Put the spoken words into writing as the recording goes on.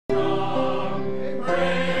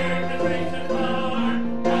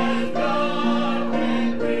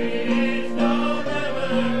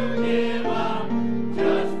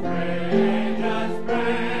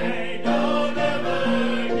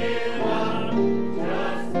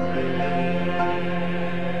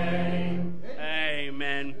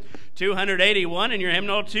281 in your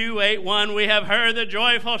hymnal 281. We have heard the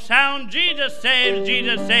joyful sound. Jesus saves,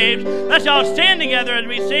 Jesus saves. Let's all stand together as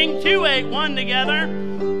we sing 281 together.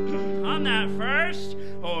 On that first,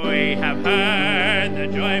 we have heard the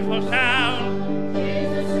joyful sound.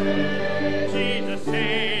 Jesus saves, Jesus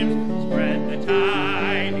saves. Spread the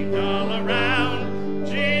tidings all around.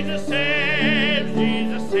 Jesus saves,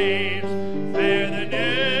 Jesus saves. Bear the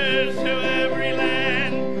news to every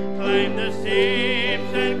land. Climb the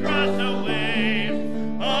steeps and cross the waves.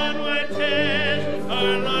 Onward 'tis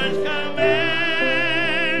our Lord's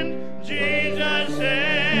command. Jesus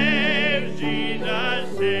saves,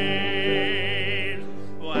 Jesus saves.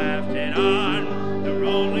 Wafted on the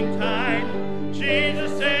rolling tide.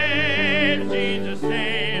 Jesus saves, Jesus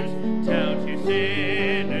saves. Tell to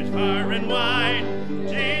sinners far and wide.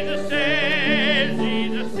 Jesus saves,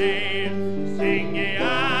 Jesus saves. Sing ye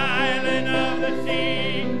island of the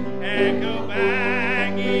sea. Echo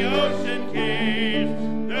back ye ocean caves.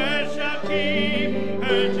 Earth shall keep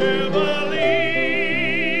her jubilee.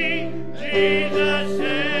 Jesus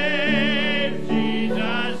saves,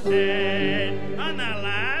 Jesus saves. On that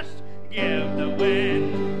last, give the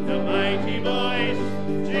wind the mighty voice.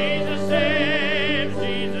 Jesus saves,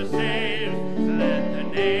 Jesus saves. Let the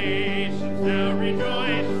nations now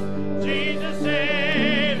rejoice. Jesus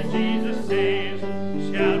saves, Jesus saves.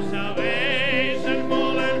 Shout salvation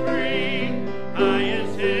full and free.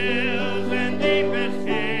 Highest hills and deepest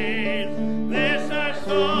caves. This our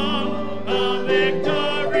song of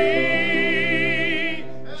victory.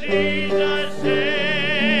 Jesus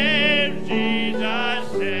saves,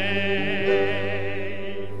 Jesus saves.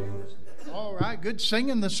 All right, good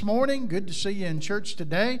singing this morning. Good to see you in church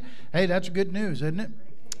today. Hey, that's good news, isn't it?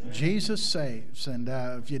 Jesus saves. And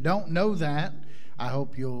if you don't know that, I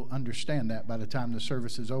hope you'll understand that by the time the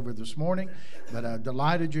service is over this morning. But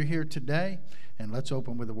delighted you're here today. And let's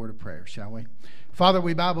open with a word of prayer, shall we? Father,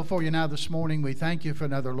 we bow before you now this morning. We thank you for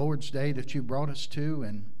another Lord's Day that you brought us to.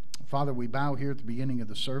 And Father, we bow here at the beginning of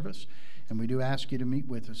the service. And we do ask you to meet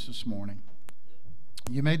with us this morning.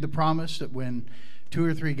 You made the promise that when 2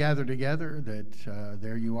 or 3 gather together, that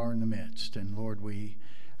there you are in the midst. And Lord, we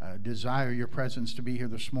desire your presence to be here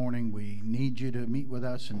this morning. We need you to meet with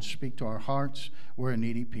us and speak to our hearts. We're a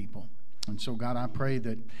needy people. And so, God, I pray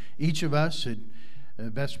that each of us, at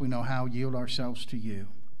best we know how, yield ourselves to you.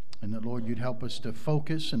 And that, Lord, you'd help us to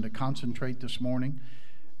focus and to concentrate this morning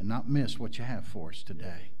and not miss what you have for us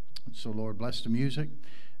today. And so, Lord, bless the music,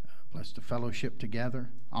 bless the fellowship together,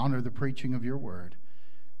 honor the preaching of your word,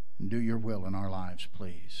 and do your will in our lives,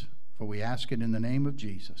 please. For we ask it in the name of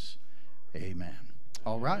Jesus. Amen.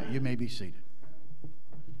 All right, you may be seated.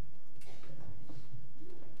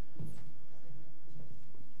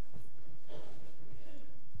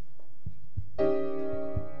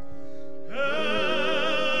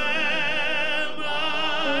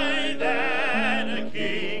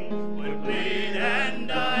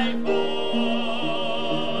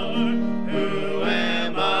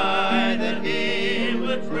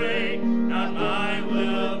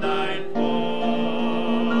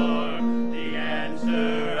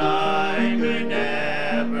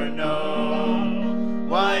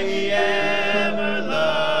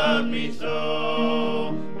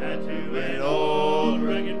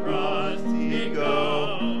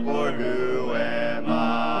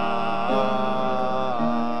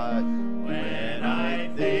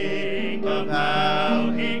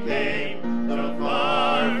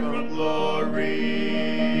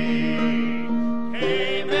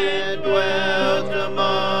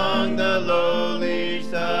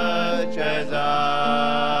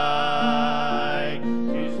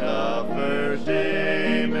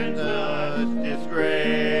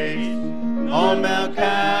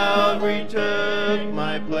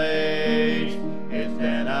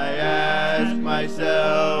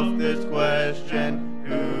 Myself this question,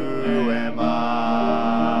 who am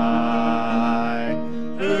I?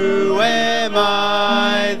 Who am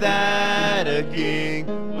I that a king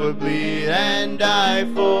would bleed and die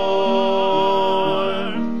for?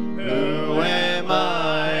 Who am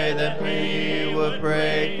I that we would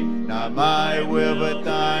pray, not my will but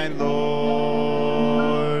thine,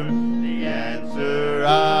 Lord? The answer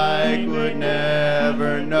I could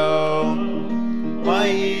never know, why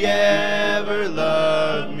he ever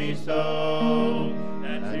loved me so,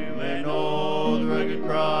 that to an old rugged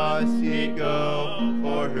cross he'd go,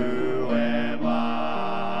 for who am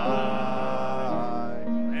I?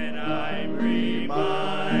 And I'm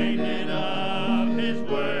reminded of his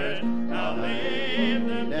words, I'll live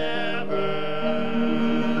them never.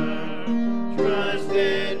 Trust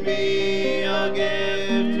in me, I'll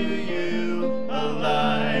give to you a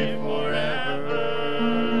life forever.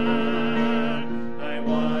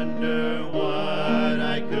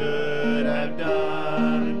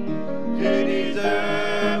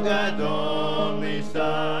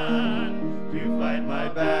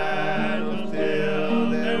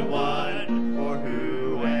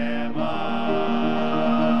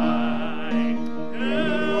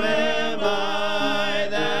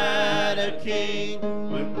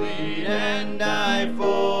 and die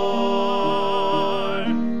for.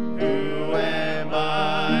 Who am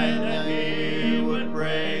I that he would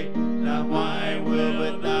pray? Not my will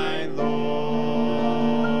but thine,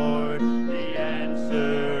 Lord. The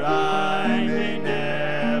answer I may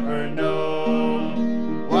never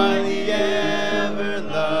know, why he ever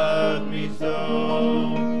loved me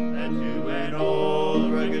so, that to an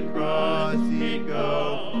old rugged cross he'd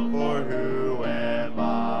go. For who am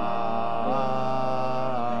I?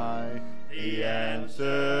 The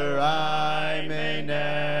answer I may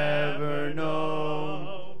never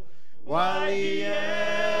know, why he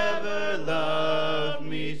ever loved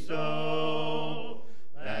me so,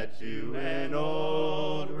 that to an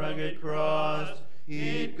old rugged cross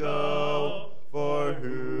he'd go. For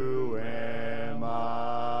who am I?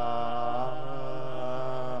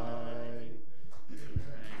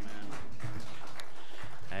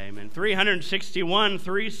 Amen. 361,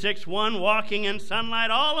 361, walking in sunlight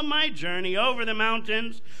all of my journey over the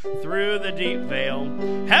mountains, through the deep vale.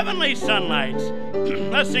 Heavenly sunlight.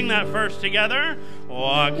 Let's sing that first together.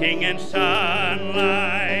 Walking in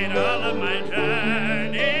sunlight all of my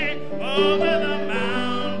journey over the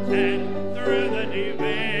mountains, through the deep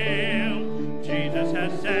vale. Jesus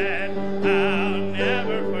has said, I'll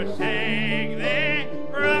never forsake thee,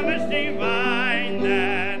 promise divine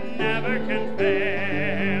that never can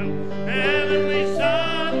fail. Heavenly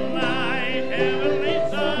sunlight,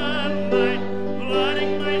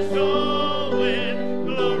 flooding my soul with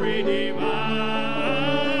glory divine.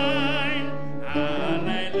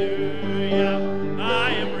 Hallelujah,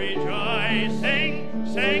 I am rejoicing,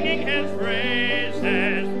 singing his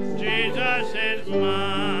praises. Jesus is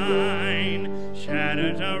mine.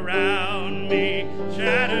 Shadows around me,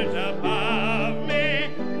 shadows above me,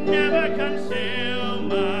 never conceal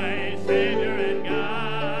my Savior and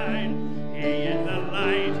guide. He is the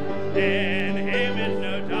light, in him is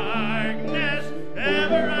no darkness.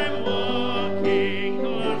 Ever I'm walking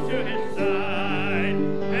close to his side.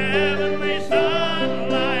 Heavenly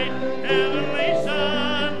sunlight,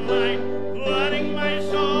 flooding my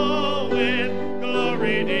soul with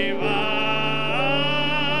glory divine.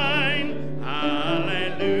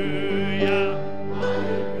 Hallelujah,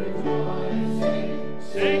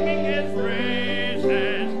 singing his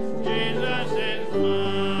praises. Jesus is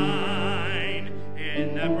mine.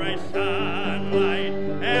 In the bright sunlight,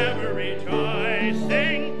 ever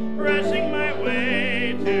rejoicing, pressing my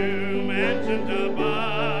way to mansions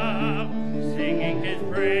above, singing his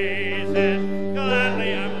praises.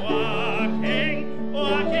 Gladly I'm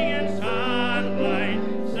walking in sunlight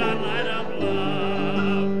of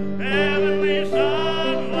love. Heavenly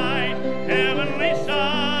sunlight,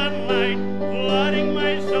 flooding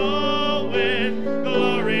my soul with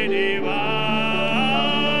glory divine.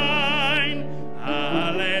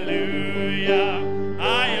 Hallelujah,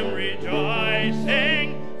 I am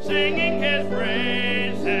rejoicing, singing his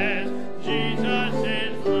praises. Jesus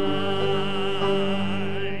is mine.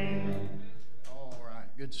 All right,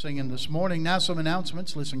 good singing this morning. Now some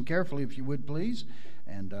announcements. Listen carefully if you would, please.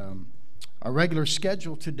 And our regular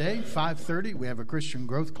schedule today, 5:30, we have a Christian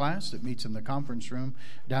growth class that meets in the conference room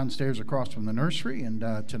downstairs across from the nursery. And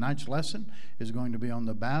tonight's lesson is going to be on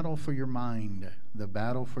the battle for your mind. The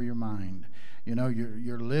battle for your mind. You know,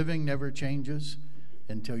 your living never changes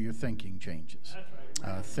until your thinking changes.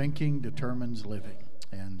 Thinking determines living.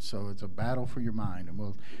 And so it's a battle for your mind. And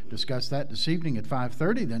we'll discuss that this evening at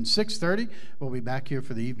 5:30. Then 6:30, we'll be back here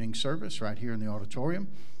for the evening service right here in the auditorium.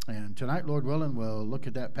 And tonight, Lord willing, we'll look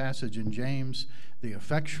at that passage in James, the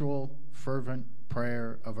effectual, fervent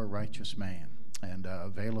prayer of a righteous man. And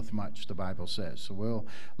availeth much, the Bible says. So we'll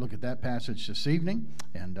look at that passage this evening,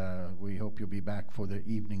 and we hope you'll be back for the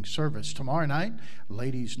evening service. Tomorrow night,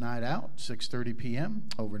 Ladies' Night Out, 6:30 p.m.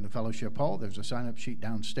 over in the Fellowship Hall. There's a sign-up sheet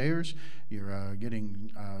downstairs. You're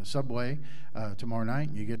getting Subway tomorrow night,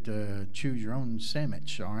 and you get to choose your own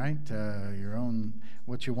sandwich, all right? Your own,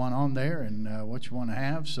 what you want on there and what you want to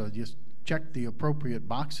have. So just check the appropriate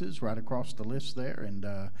boxes right across the list there, and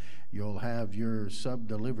you'll have your sub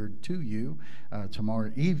delivered to you tomorrow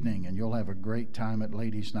evening, and you'll have a great time at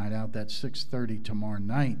Ladies' Night Out. That's 6:30 tomorrow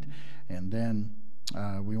night. And then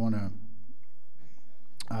we want to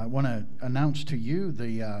announce to you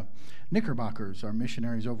the Knickerbockers, our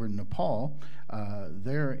missionaries over in Nepal.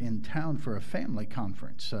 They're in town for a family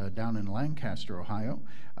conference down in Lancaster, Ohio,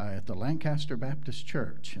 at the Lancaster Baptist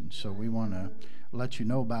Church. And so we want to let you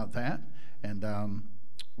know about that. And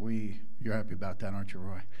you're happy about that, aren't you,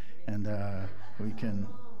 Roy? And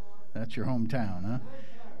that's your hometown, huh?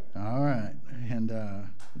 All right. And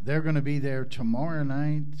they're going to be there tomorrow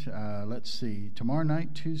night. Tomorrow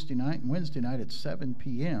night, Tuesday night, and Wednesday night at 7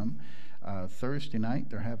 p.m. Thursday night,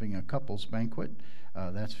 they're having a couples banquet.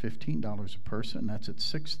 That's $15 a person. That's at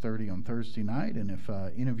 6:30 on Thursday night. And if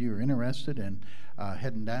any of you are interested in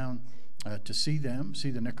heading down to see them,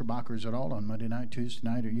 see the Knickerbockers at all on Monday night, Tuesday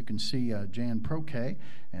night, or you can see Jan Proke,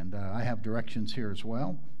 and I have directions here as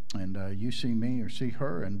well. And you see me or see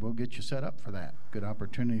her, and we'll get you set up for that. Good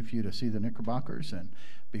opportunity for you to see the Knickerbockers and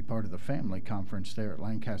be part of the family conference there at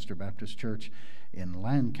Lancaster Baptist Church in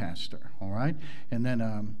Lancaster. All right? And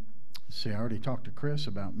then, see, I already talked to Chris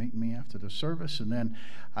about meeting me after the service. And then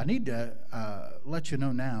I need to let you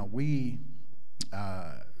know now, we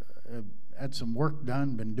had some work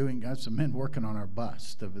done, got some men working on our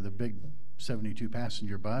bus, the big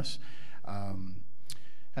 72-passenger bus.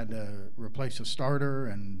 Had to replace a starter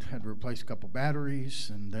and had to replace a couple batteries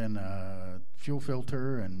and then a fuel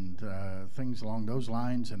filter and things along those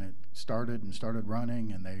lines. And it started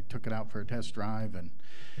running, and they took it out for a test drive and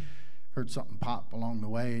heard something pop along the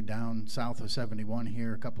way down south of 71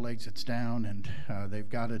 here, a couple exits down, and they've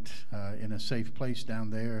got it in a safe place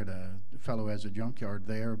down there at a fellow has a junkyard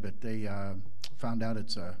there, but they found out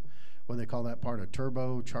it's a, what do they call that part, a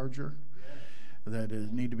turbo charger that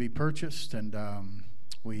need to be purchased. And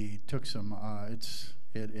we took some,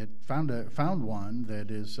 it found one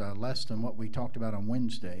that is less than what we talked about on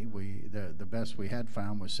Wednesday. The best we had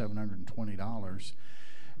found was $720,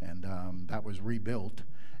 and that was rebuilt,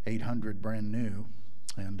 $800 brand new.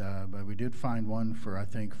 And but we did find one for, I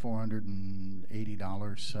think,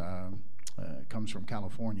 $480. It comes from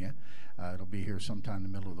California. It'll be here sometime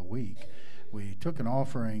in the middle of the week. We took an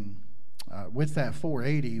offering with that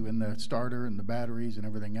 $480 and the starter and the batteries and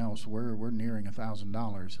everything else. We're nearing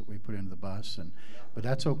 $1,000 that we put into the bus, but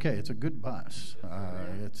that's okay. It's a good bus.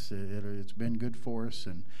 It's been good for us,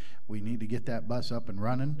 and we need to get that bus up and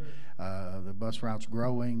running. The bus route's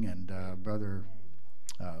growing, and Brother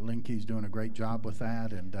Linky's doing a great job with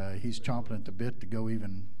that, and he's chomping at the bit to go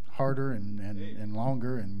even harder and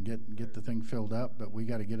longer and get the thing filled up. But we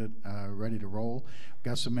got to get it ready to roll.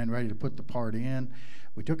 Got some men ready to put the part in.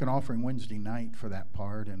 We took an offering Wednesday night for that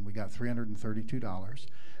part, and we got $332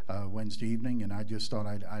 Wednesday evening. And I just thought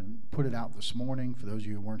I'd put it out this morning for those of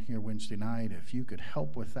you who weren't here Wednesday night. If you could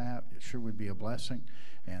help with that, it sure would be a blessing.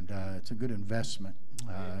 And it's a good investment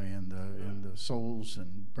in the souls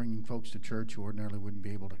and bringing folks to church who ordinarily wouldn't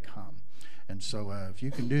be able to come. And so if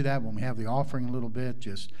you can do that when we have the offering a little bit,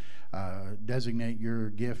 just designate your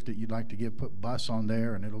gift that you'd like to give, put bus on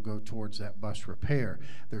there, and it'll go towards that bus repair.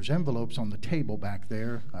 There's envelopes on the table back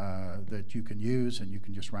there that you can use, and you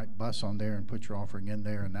can just write bus on there and put your offering in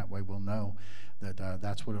there, and that way we'll know that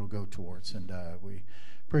that's what it'll go towards. And we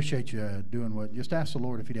appreciate you doing what, just ask the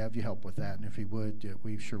Lord if he'd have you help with that, and if he would,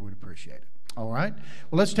 we sure would appreciate it. All right.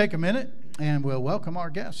 Well, let's take a minute, and we'll welcome our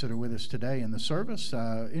guests that are with us today in the service.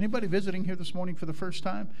 Anybody visiting here this morning for the first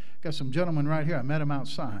time? Got some gentlemen right here. I met them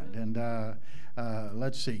outside. And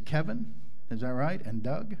let's see. Kevin, is that right? And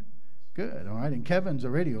Doug? Good. All right. And Kevin's a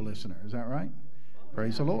radio listener. Is that right?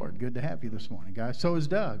 Praise the Lord. Good to have you this morning, guys. So is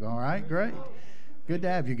Doug. All right. Great. Good to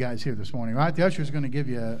have you guys here this morning. All right. The usher's going to give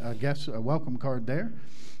you a welcome card there.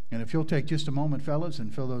 And if you'll take just a moment, fellas,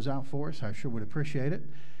 and fill those out for us, I sure would appreciate it.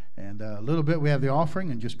 And a little bit, we have the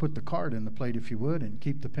offering, and just put the card in the plate if you would, and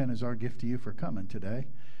keep the pen as our gift to you for coming today.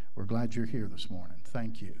 We're glad you're here this morning.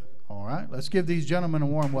 Thank you. All right, let's give these gentlemen a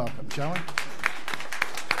warm welcome, shall we?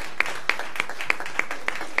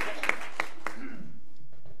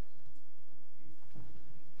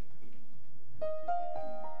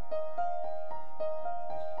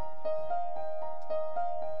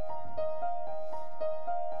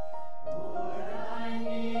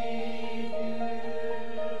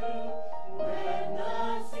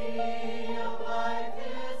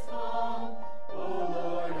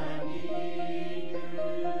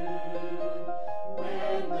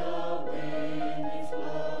 When the wind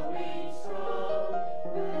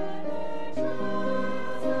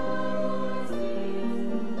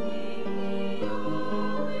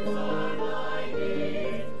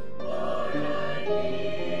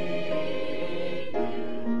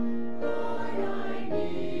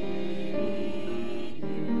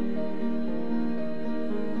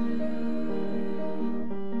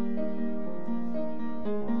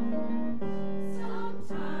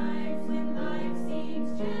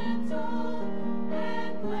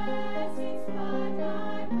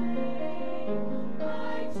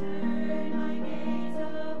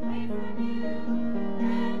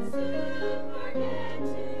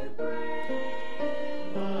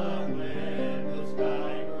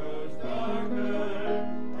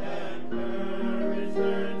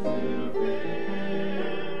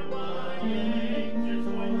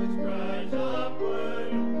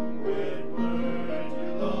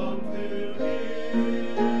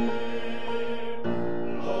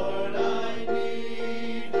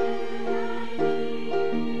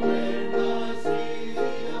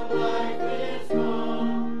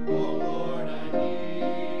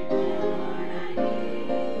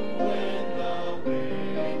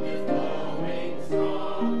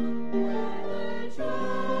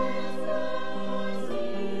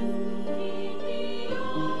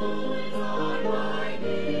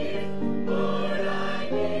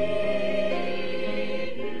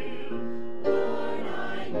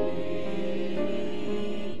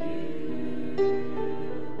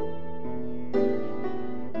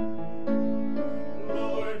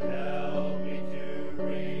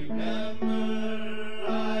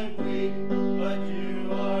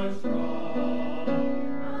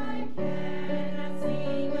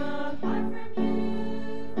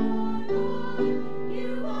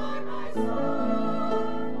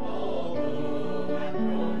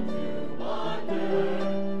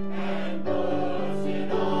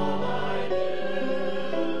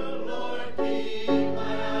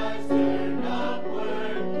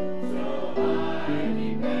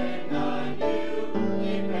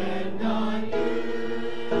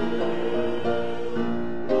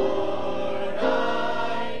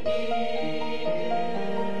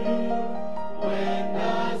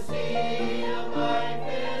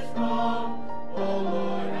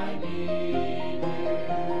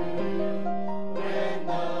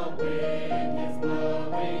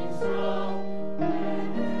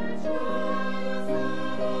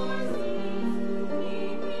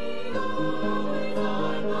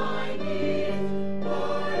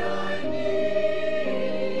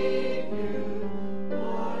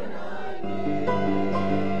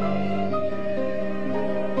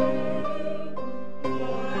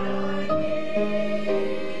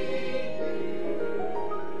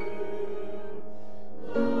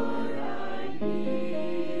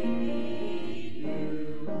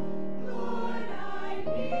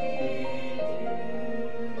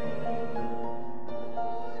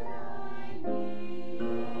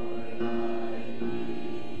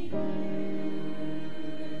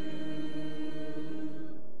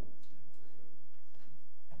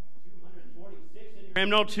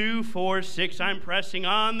hymnal 246, I'm pressing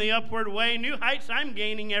on the upward way. New heights I'm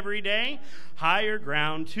gaining every day. Higher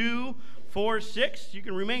ground. 246. You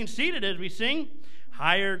can remain seated as we sing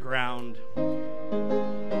Higher Ground.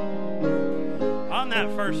 On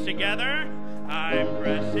that first together, I'm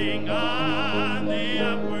pressing on the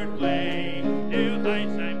upward way. New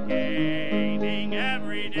heights I'm gaining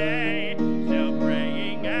every day. Still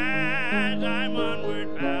praying as I'm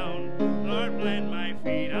onward bound. Lord, plant my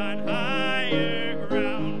feet on higher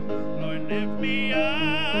ground. Lord, lift me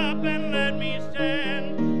up and let me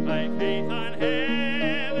stand by faith on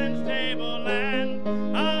heaven's stable land.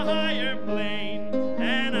 A higher plane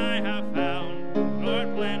than I have found.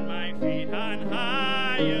 Lord, plant my feet on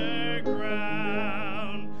higher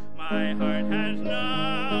ground. My heart has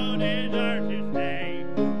no desire to stay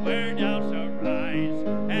where doubts arise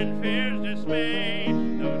and fears dismay.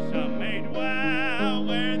 Though some may dwell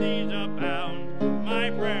where these abound, my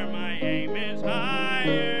prayer, my aim is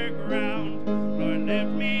higher ground. Lord,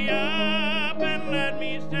 lift me up and let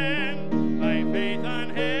me stand by faith on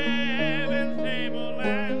heaven's stable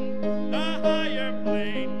land. A higher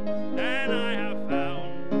plane than I have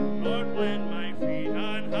found. Lord, plant my feet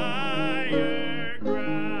on higher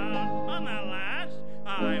ground. On that last,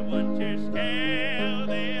 I want to scale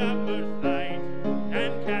the utmost height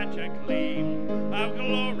and catch a gleam of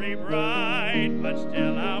glory bright. But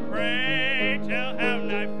still I'll pray till heaven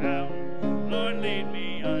I found. Lord, lead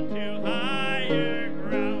me unto higher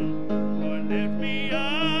ground. Lord, lift me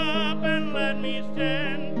up and let me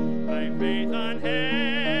stand by faith on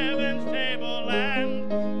heaven's table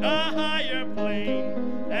land. A higher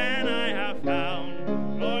plane than I have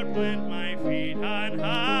found. Lord, plant my feet on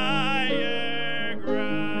higher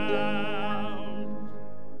ground.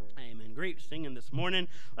 Amen. Great singing this morning.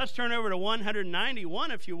 Let's turn over to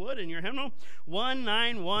 191, if you would, in your hymnal.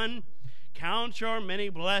 191. Count your many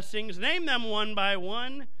blessings. Name them one by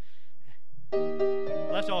one.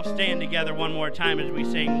 Let's all stand together one more time as we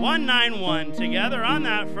sing 191 together on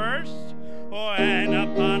that first. Oh, and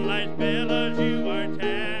upon life's billows you are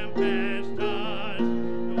tempest-tossed.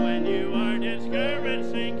 When you are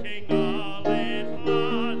discouraged, thinking all is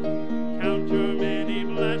lost. Count your many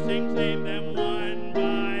blessings, name them one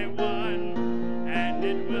by one. And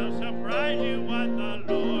it will surprise you what the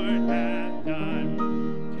Lord hath done.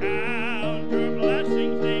 Count your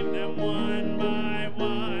blessings, name them one by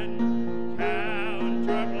one. Count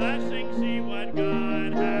your blessings, see what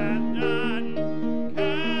God hath done.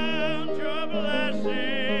 Count your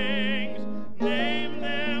blessings, name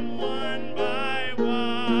them one by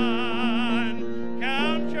one.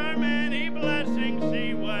 Count your many blessings,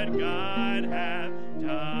 see what God hath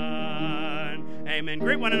done. Amen.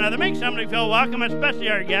 Greet one another. Make somebody feel welcome, especially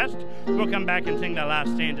our guest. We'll come back and sing the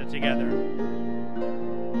last stanza together.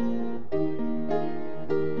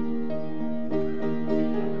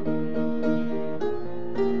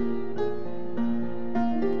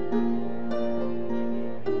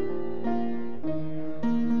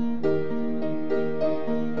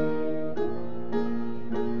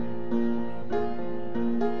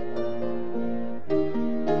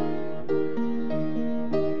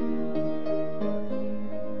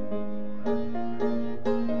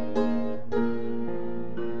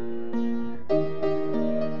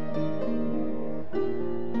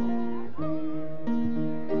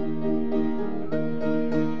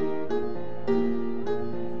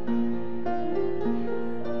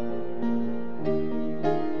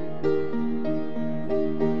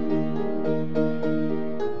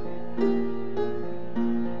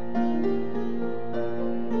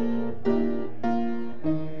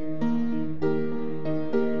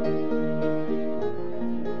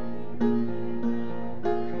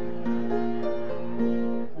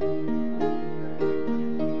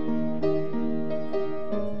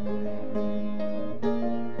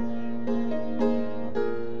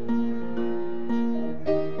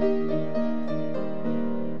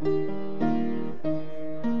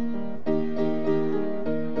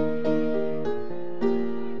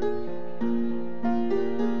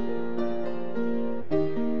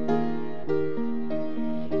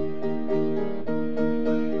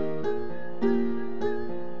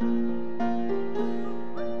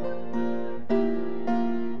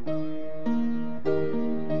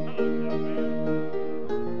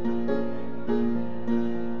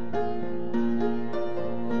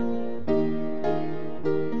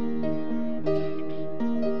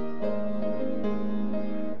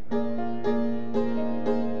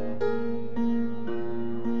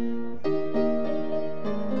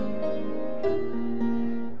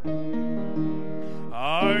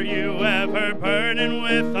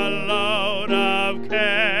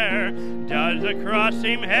 'cause the cross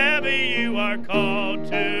seemed heavy you are called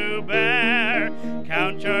to bear.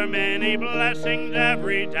 Count your many blessings,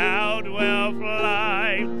 every doubt will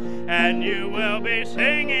fly, and you will be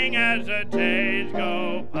singing as the days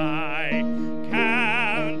go by.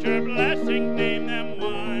 Count your blessings, name them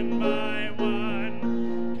one by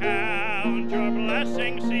one. Count your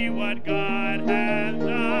blessings, see what God has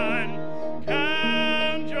done.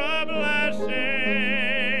 Count your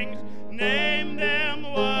blessings, name them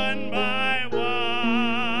one by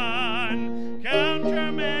one. Count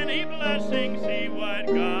your many blessings, see what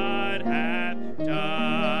God hath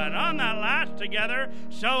done. On that last together,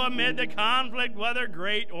 so amid the conflict, whether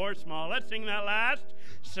great or small. Let's sing that last.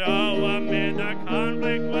 So amid the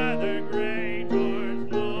conflict, whether great or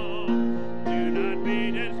small, do not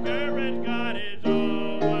be discouraged, God is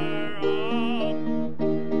over all.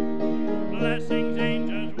 Blessings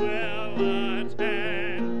angels will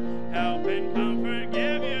attend, help and comfort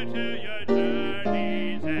give you to your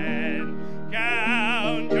journey's end.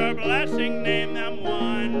 Count your blessings, name them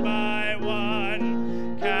one by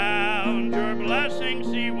one. Count your blessings,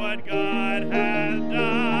 see what God has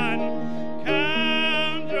done.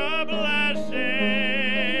 Count your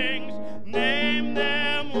blessings, name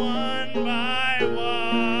them one by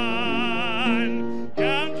one.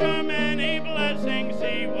 Count your many blessings,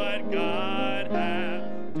 see what God has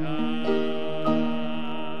done.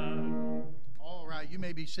 All right, you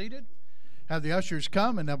may be seated. Have the ushers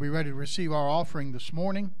come, and they'll be ready to receive our offering this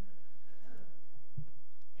morning.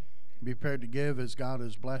 Be prepared to give as God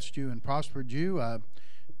has blessed you and prospered you.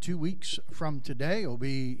 2 weeks from today will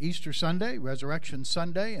be Easter Sunday, Resurrection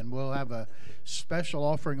Sunday, and we'll have a special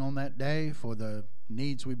offering on that day for the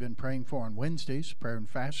needs we've been praying for on Wednesdays, prayer and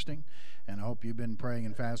fasting. And I hope you've been praying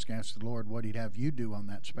and fasting, ask the Lord what He'd have you do on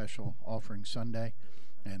that special offering Sunday.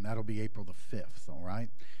 And that'll be April the 5th, all right?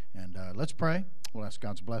 And let's pray. We'll ask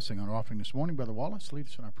God's blessing on our offering this morning. Brother Wallace, lead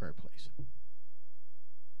us in our prayer, please.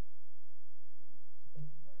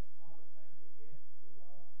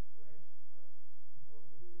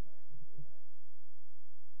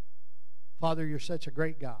 Father, you're such a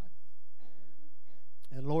great God.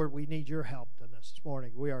 And Lord, we need your help in this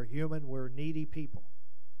morning. We are human. We're needy people.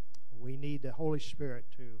 We need the Holy Spirit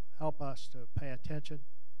to help us to pay attention,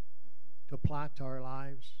 to apply it to our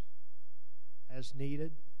lives as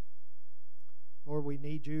needed. Lord, we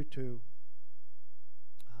need you to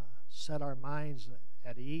set our minds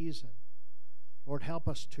at ease. And Lord, help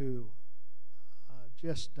us to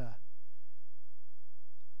just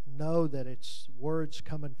know that it's words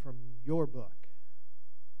coming from your book.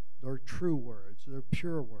 They're true words. They're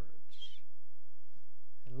pure words.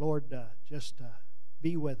 And Lord, just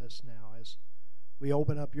be with us now as we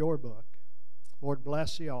open up your book. Lord,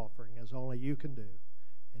 bless the offering as only you can do.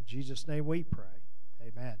 In Jesus' name we pray.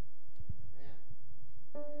 Amen.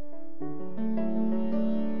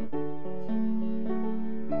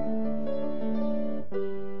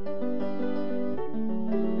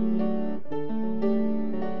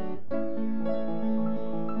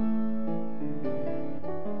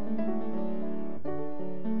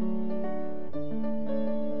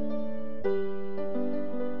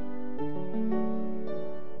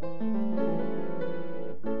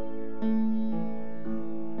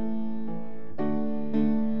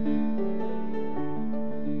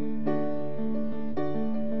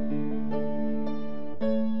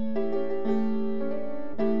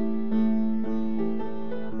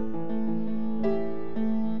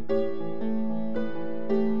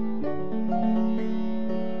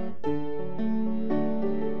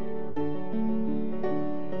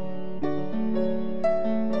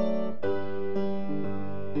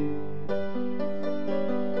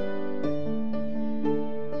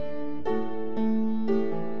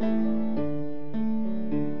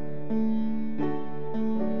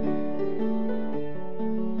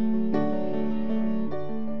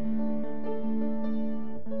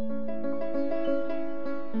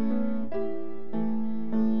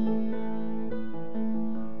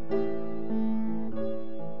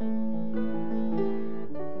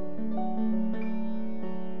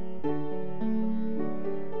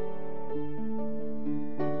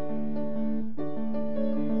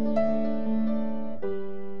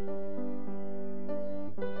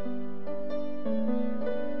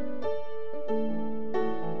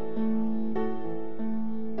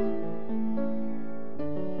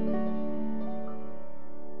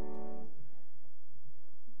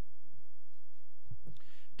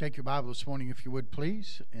 Take your Bible this morning, if you would,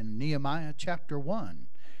 please, in Nehemiah chapter 1.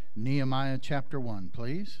 Nehemiah chapter 1,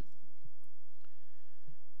 please.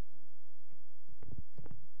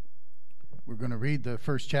 We're going to read the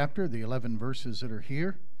first chapter, the 11 verses that are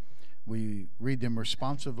here. we read them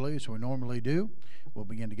responsively as we normally do. We'll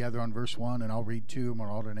begin together on verse 1, and I'll read 2, and we'll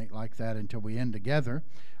alternate like that until we end together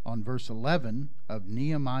on verse 11 of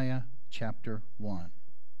Nehemiah chapter 1.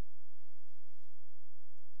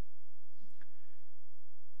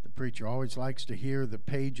 The preacher always likes to hear the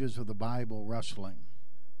pages of the Bible rustling.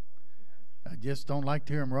 I just don't like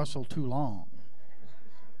to hear them rustle too long.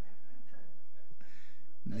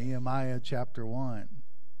 Nehemiah chapter 1.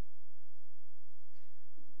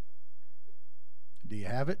 Do you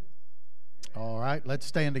have it? All right, let's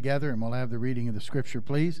stand together and we'll have the reading of the scripture,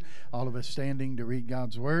 please. All of us standing to read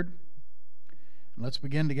God's word. Let's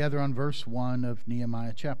begin together on verse 1 of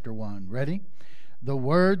Nehemiah chapter 1. Ready? The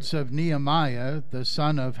words of Nehemiah, the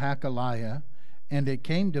son of Hakaliah. And it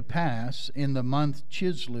came to pass in the month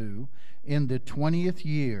Chislew, in the 20th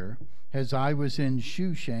year, as I was in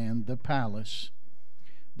Shushan the palace,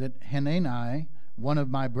 that Hanani, one of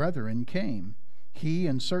my brethren, came, he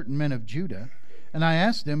and certain men of Judah. And I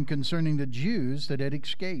asked them concerning the Jews that had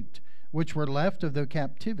escaped, which were left of the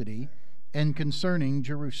captivity, and concerning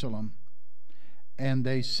Jerusalem. And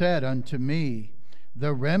they said unto me,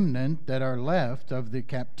 the remnant that are left of the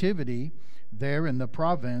captivity there in the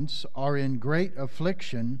province are in great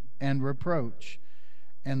affliction and reproach.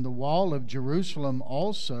 And the wall of Jerusalem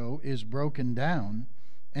also is broken down,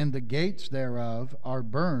 and the gates thereof are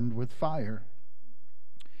burned with fire.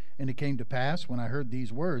 And it came to pass, when I heard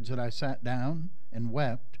these words, that I sat down and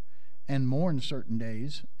wept, and mourned certain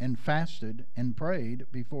days, and fasted and prayed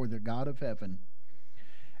before the God of heaven,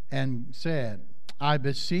 and said, I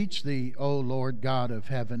beseech thee, O Lord God of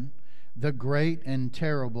heaven, the great and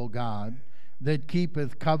terrible God, that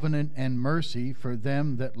keepeth covenant and mercy for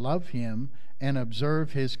them that love him and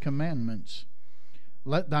observe his commandments.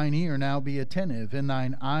 Let thine ear now be attentive, and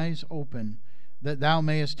thine eyes open, that thou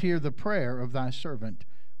mayest hear the prayer of thy servant,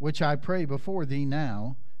 which I pray before thee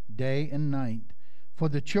now, day and night, for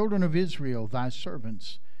the children of Israel thy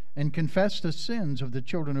servants, and confess the sins of the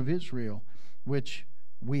children of Israel, which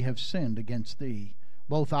we have sinned against thee.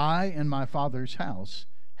 Both I and my father's house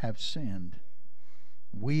have sinned.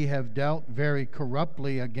 We have dealt very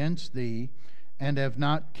corruptly against thee, and have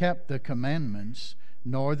not kept the commandments,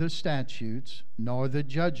 nor the statutes, nor the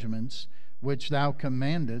judgments, which thou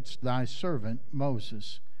commandedst thy servant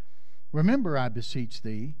Moses. Remember, I beseech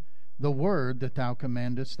thee, the word that thou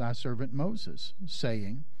commandest thy servant Moses,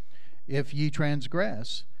 saying, if ye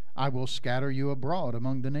transgress, I will scatter you abroad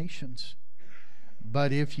among the nations.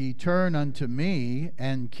 But if ye turn unto me,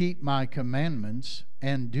 and keep my commandments,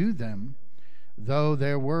 and do them, though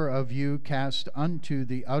there were of you cast unto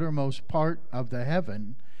the uttermost part of the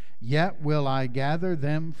heaven, yet will I gather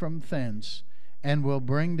them from thence, and will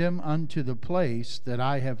bring them unto the place that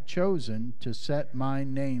I have chosen to set my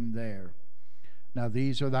name there. Now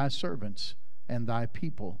these are thy servants and thy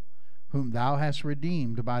people, whom thou hast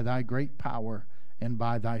redeemed by thy great power and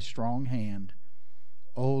by thy strong hand.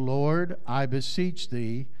 O Lord, I beseech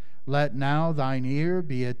thee, let now thine ear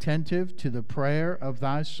be attentive to the prayer of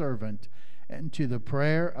thy servant, and to the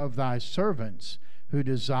prayer of thy servants who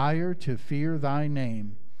desire to fear thy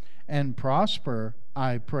name. And prosper,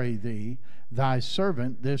 I pray thee, thy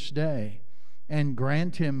servant this day, and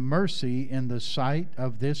grant him mercy in the sight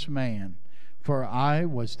of this man, for I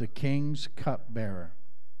was the king's cupbearer.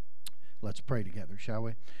 Let's pray together, shall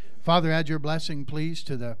we? Father, add your blessing, please,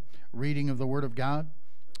 to the reading of the Word of God.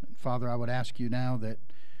 And Father, I would ask you now that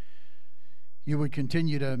you would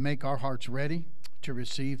continue to make our hearts ready to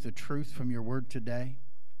receive the truth from your Word today.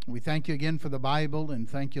 We thank you again for the Bible, and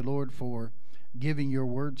thank you, Lord, for giving your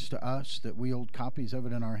words to us, that we hold copies of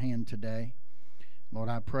it in our hand today. Lord,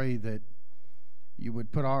 I pray that you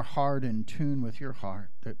would put our heart in tune with your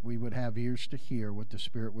heart, that we would have ears to hear what the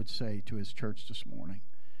Spirit would say to his church this morning.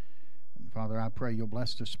 And Father, I pray you'll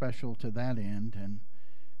bless us special to that end, and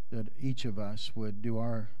that each of us would do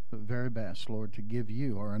our very best, Lord, to give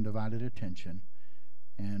you our undivided attention.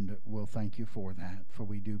 And we'll thank you for that, for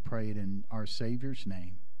we do pray it in our Savior's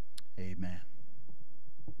name. Amen.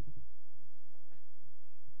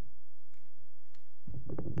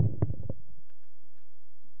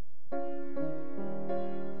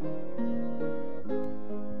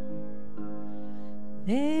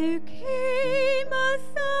 There came a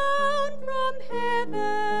sound from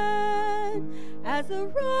heaven as a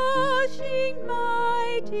rushing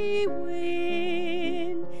mighty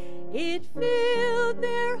wind. It filled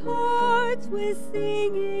their hearts with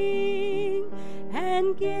singing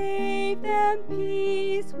and gave them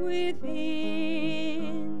peace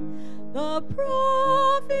within. The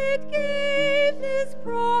prophet gave this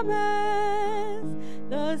promise: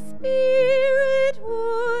 the Spirit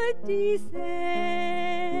would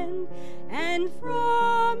descend, and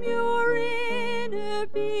from your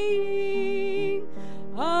fleeing,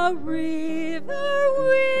 a river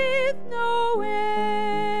with no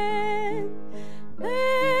end.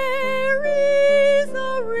 There is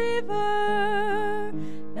a river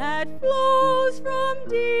that flows from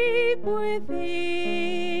deep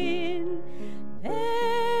within.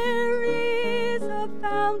 There is a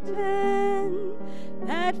fountain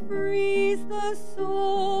that frees the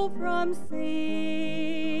soul from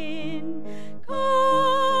sin.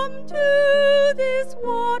 Come to this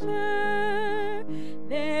water,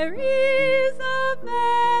 there is a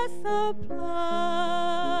vast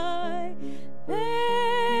supply.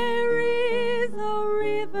 There is a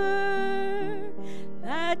river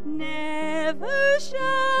that never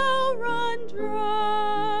shall run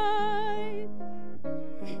dry.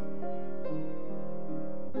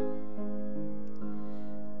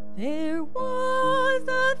 There was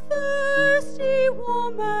a thirsty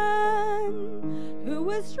woman who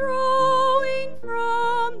was drawing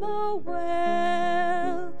from a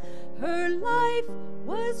well. Her life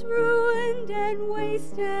was ruined and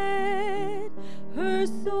wasted. Her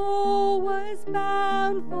soul was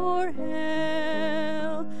bound for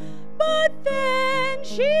hell. But then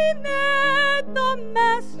she met the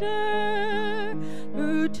Master,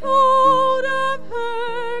 who told of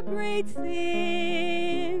her great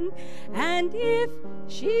sin. And if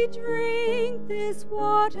she'd drink this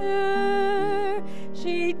water,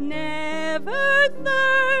 she'd never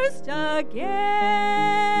thirst again.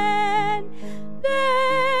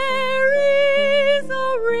 There is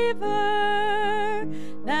a river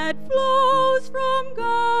that flows from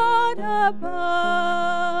God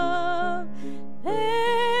above.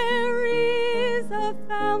 There is a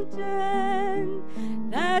fountain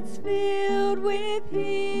that's filled with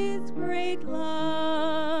His great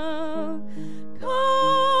love.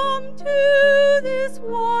 Come to this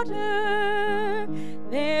water,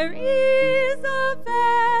 there is a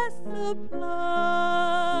vast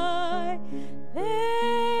supply.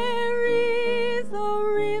 There is a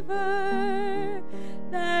river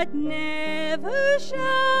that never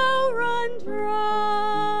shall run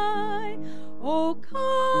dry. Oh,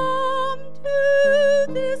 come to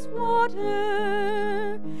this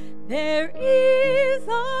water, there is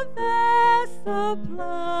a vast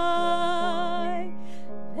supply.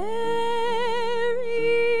 There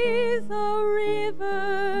is a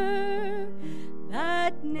river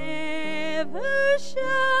that never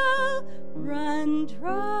shall run dry.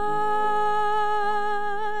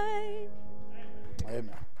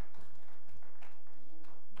 Amen.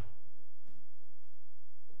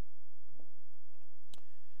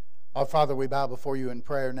 Our Father, we bow before you in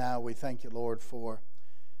prayer now. We thank you, Lord, for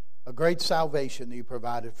a great salvation that you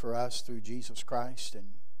provided for us through Jesus Christ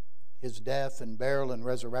and His death and burial and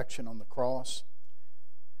resurrection on the cross.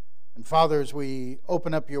 And Father, as we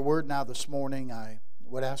open up your word now this morning, I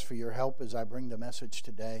would ask for your help as I bring the message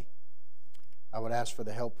today. I would ask for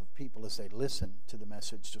the help of people as they listen to the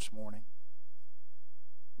message this morning.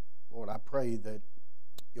 Lord, I pray that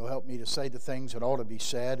you'll help me to say the things that ought to be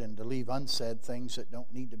said and to leave unsaid things that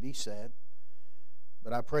don't need to be said.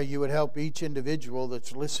 But I pray you would help each individual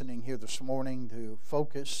that's listening here this morning to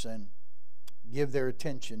focus and give their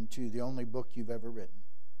attention to the only book you've ever written.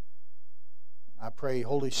 I pray,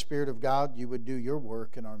 Holy Spirit of God, you would do your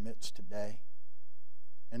work in our midst today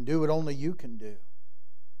and do what only you can do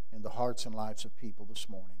in the hearts and lives of people this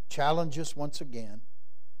morning. Challenge us once again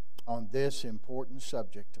on this important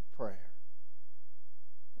subject of prayer.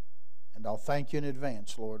 And I'll thank you in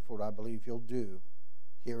advance, Lord, for what I believe you'll do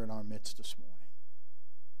here in our midst this morning.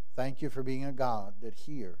 Thank you for being a God that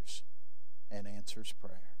hears and answers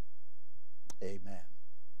prayer. Amen.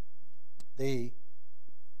 The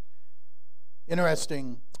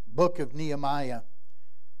interesting book of Nehemiah.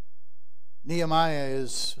 Nehemiah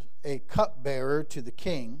is a cupbearer to the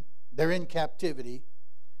king. They're in captivity.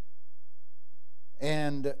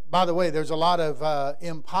 And by the way, there's a lot of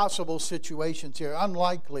impossible situations here,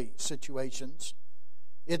 unlikely situations.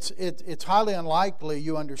 It's highly unlikely,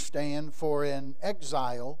 you understand, for an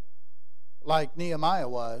exile like Nehemiah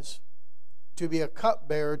was to be a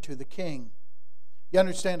cupbearer to the king. You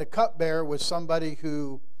understand, a cupbearer was somebody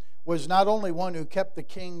who was not only one who kept the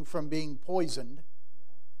king from being poisoned.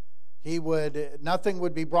 Nothing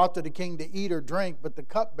would be brought to the king to eat or drink, but the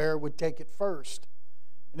cupbearer would take it first.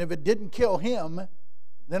 And if it didn't kill him,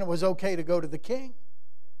 then it was okay to go to the king.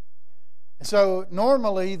 So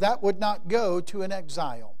normally that would not go to an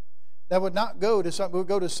exile. That would not go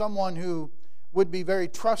to someone who would be very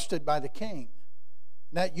trusted by the king.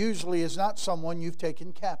 And that usually is not someone you've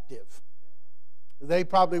taken captive. They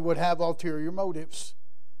probably would have ulterior motives.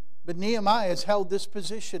 But Nehemiah has held this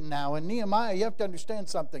position now. And Nehemiah, you have to understand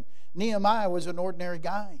something. Nehemiah was an ordinary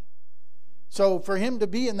guy. So for him to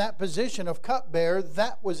be in that position of cupbearer,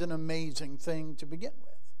 that was an amazing thing to begin with.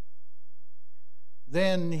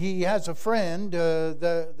 Then he has a friend.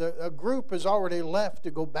 A group has already left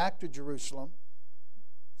to go back to Jerusalem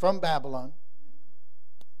from Babylon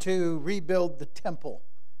to rebuild the temple.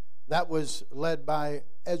 That was led by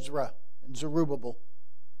Ezra and Zerubbabel.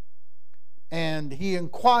 And he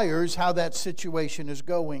inquires how that situation is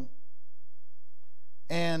going.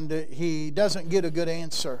 And he doesn't get a good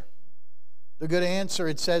answer. The good answer,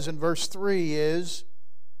 it says in verse 3, is,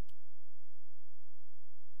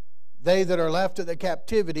 they that are left of the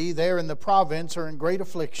captivity there in the province are in great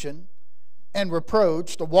affliction and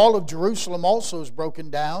reproach. The wall of Jerusalem also is broken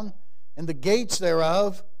down, and the gates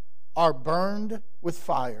thereof are burned with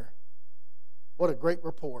fire. What a great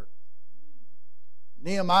report.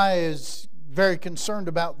 Nehemiah is very concerned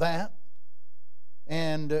about that.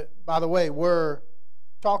 And by the way, we're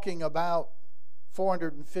talking about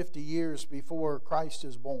 450 years before Christ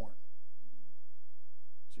is born.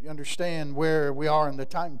 So you understand where we are in the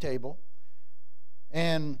timetable.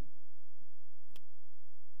 And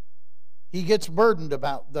he gets burdened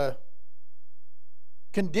about the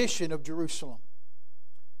condition of Jerusalem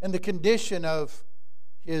and the condition of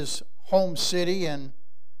his home city, and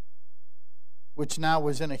which now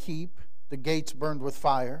was in a heap, the gates burned with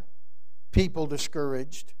fire, people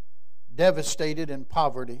discouraged, devastated in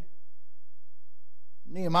poverty.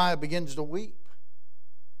 Nehemiah begins to weep.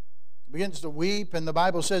 He begins to weep, and the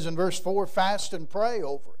Bible says in verse 4, fast and pray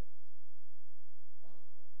over it.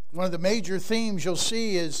 One of the major themes you'll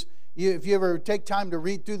see is, if you ever take time to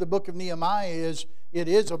read through the book of Nehemiah, is it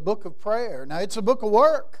is a book of prayer. Now, it's a book of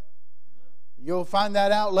work. You'll find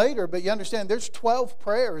that out later, but you understand there's 12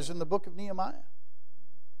 prayers in the book of Nehemiah.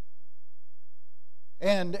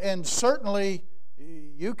 And certainly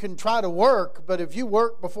you can try to work, but if you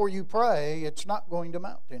work before you pray, it's not going to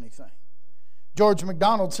amount to anything. George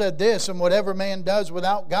MacDonald said this, and whatever man does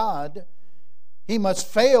without God, he must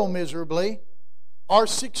fail miserably or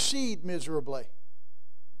succeed miserably.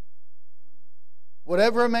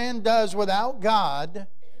 Whatever a man does without God,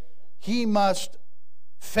 he must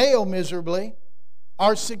fail miserably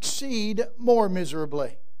or succeed more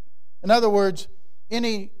miserably. In other words,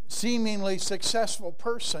 any seemingly successful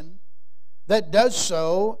person that does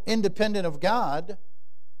so independent of God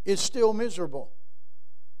is still miserable.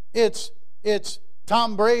 It's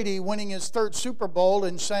Tom Brady winning his third Super Bowl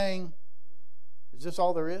and saying, is this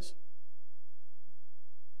all there is?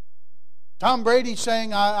 Tom Brady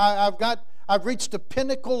saying, I've reached the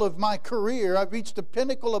pinnacle of my career, I've reached the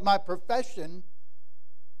pinnacle of my profession,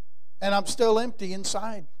 and I'm still empty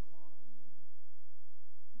inside.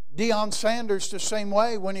 Deion Sanders the same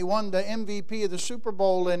way when he won the MVP of the Super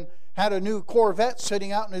Bowl and had a new Corvette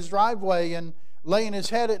sitting out in his driveway and laying his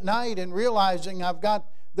head at night and realizing I've got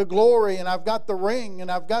the glory and I've got the ring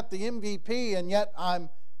and I've got the MVP, and yet I'm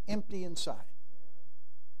empty inside.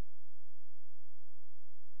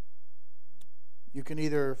 You can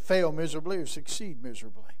either fail miserably or succeed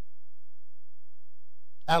miserably.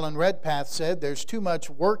 Alan Redpath said there's too much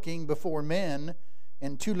working before men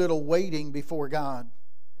and too little waiting before God.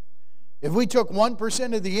 If we took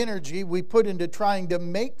 1% of the energy we put into trying to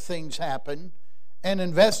make things happen and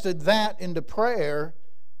invested that into prayer,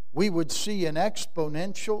 we would see an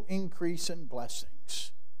exponential increase in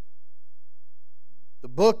blessings. The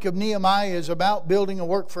book of Nehemiah is about building a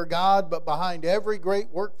work for God, but behind every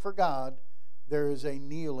great work for God, there is a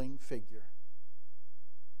kneeling figure.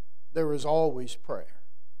 There is always prayer.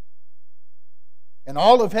 And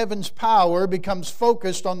all of heaven's power becomes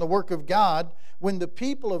focused on the work of God when the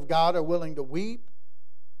people of God are willing to weep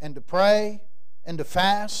and to pray and to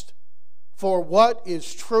fast for what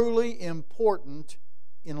is truly important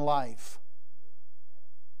in life.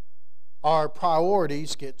 Our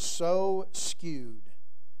priorities get so skewed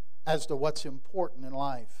as to what's important in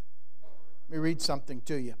life. Let me read something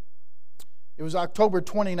to you. It was October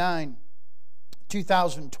 29,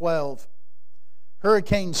 2012.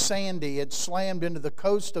 Hurricane Sandy had slammed into the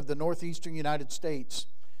coast of the northeastern United States.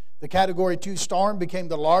 The Category 2 storm became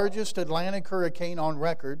the largest Atlantic hurricane on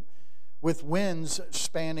record, with winds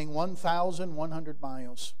spanning 1,100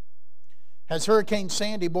 miles. As Hurricane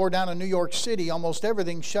Sandy bore down on New York City, almost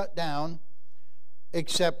everything shut down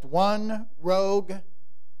except one rogue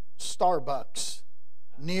Starbucks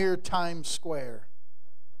near Times Square.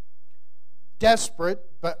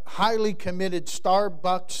 Desperate but highly committed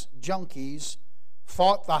Starbucks junkies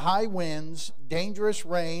fought the high winds, dangerous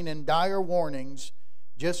rain, and dire warnings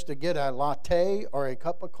just to get a latte or a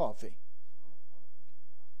cup of coffee.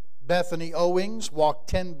 Bethany Owings walked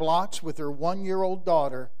 10 blocks with her 1-year-old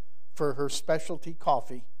daughter for her specialty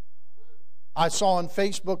coffee. I saw on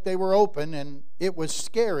Facebook they were open, and it was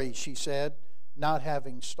scary, she said, not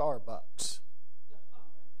having Starbucks.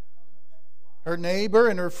 Her neighbor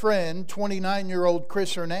and her friend, 29-year-old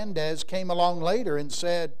Chris Hernandez, came along later and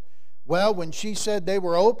said, well, when she said they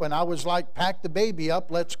were open, I was like, pack the baby up,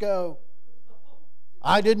 let's go.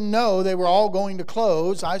 I didn't know they were all going to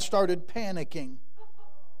close. I started panicking.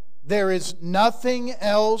 There is nothing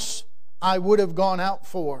else I would have gone out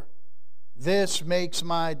for. This makes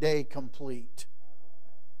my day complete.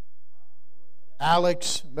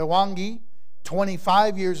 Alex Mwangi,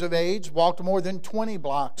 25 years of age, walked more than 20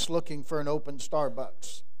 blocks looking for an open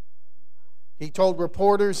Starbucks. He told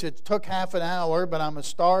reporters, it took half an hour, but I'm a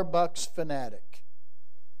Starbucks fanatic.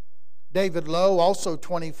 David Lowe, also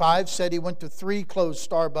 25, said he went to 3 closed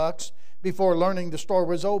Starbucks before learning the store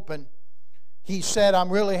was open. He said,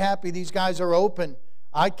 I'm really happy these guys are open.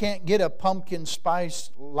 I can't get a pumpkin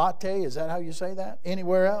spice latte, is that how you say that?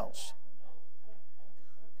 Anywhere else.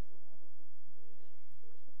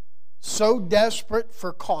 So desperate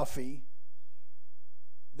for coffee,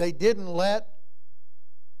 they didn't let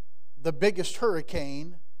the biggest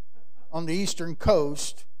hurricane on the eastern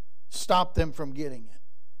coast stop them from getting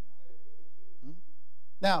it.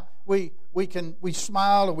 Now, we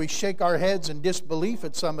smile and we shake our heads in disbelief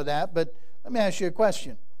at some of that, but let me ask you a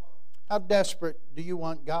question. How desperate do you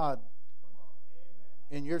want God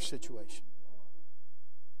in your situation?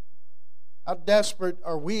 How desperate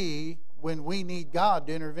are we when we need God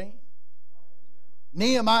to intervene?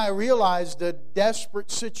 Nehemiah realized the desperate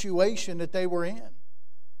situation that they were in.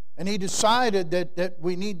 And he decided that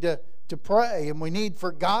we need to pray and we need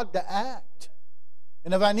for God to act.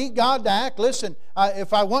 And if I need God to act, listen,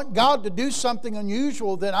 if I want God to do something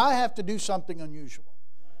unusual, then I have to do something unusual.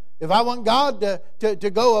 If I want God to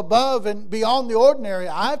go above and beyond the ordinary,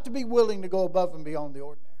 I have to be willing to go above and beyond the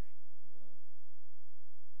ordinary.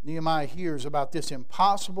 Nehemiah hears about this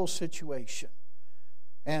impossible situation.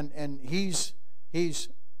 And he's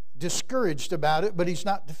discouraged about it, but he's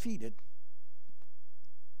not defeated.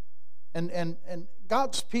 And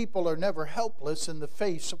God's people are never helpless in the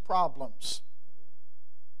face of problems.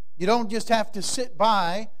 You don't just have to sit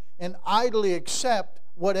by and idly accept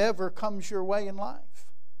whatever comes your way in life.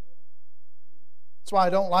 That's why I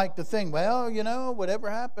don't like to think, well, you know,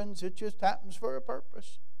 whatever happens, it just happens for a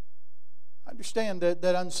purpose. I understand that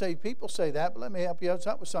unsaved people say that, but let me help you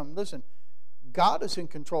out with something. Listen, God is in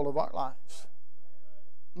control of our lives.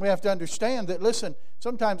 We have to understand that, listen,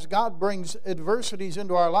 sometimes God brings adversities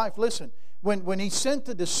into our life. Listen, when He sent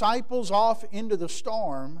the disciples off into the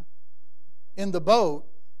storm in the boat,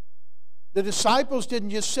 the disciples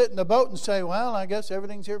didn't just sit in the boat and say, well, I guess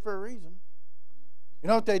everything's here for a reason. You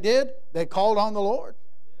know what they did? They called on the Lord.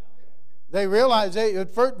 They realized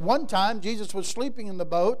one time Jesus was sleeping in the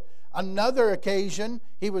boat. Another occasion,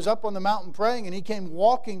 He was up on the mountain praying and He came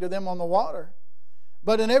walking to them on the water.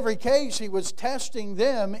 But in every case, He was testing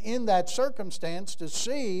them in that circumstance to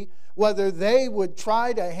see whether they would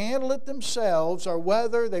try to handle it themselves or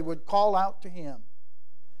whether they would call out to Him.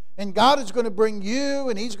 And God is going to bring you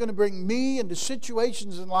and He's going to bring me into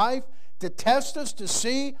situations in life to test us to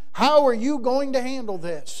see how are you going to handle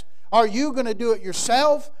this. Are you going to do it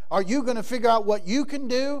yourself? Are you going to figure out what you can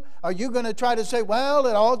do? Are you going to try to say, well,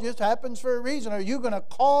 it all just happens for a reason? Are you going to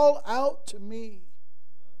call out to me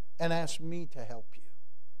and ask me to help you?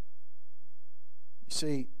 You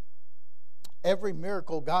see, every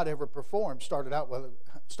miracle God ever performed started out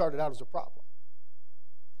as a problem.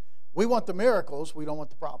 We want the miracles, we don't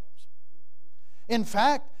want the problems. In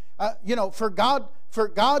fact, for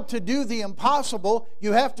God to do the impossible,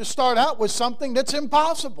 you have to start out with something that's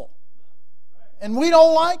impossible. And we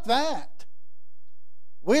don't like that.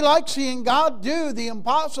 We like seeing God do the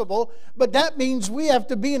impossible, but that means we have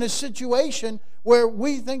to be in a situation where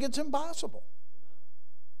we think it's impossible.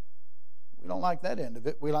 We don't like that end of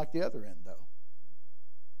it. We like the other end, though.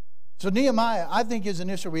 So Nehemiah, I think his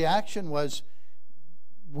initial reaction was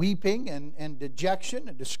weeping and dejection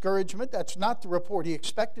and discouragement. That's not the report he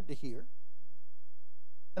expected to hear.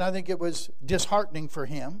 And I think it was disheartening for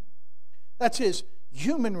him. That's his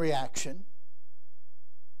human reaction.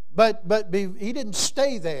 But he didn't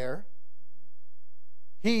stay there.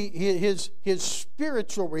 His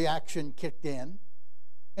spiritual reaction kicked in.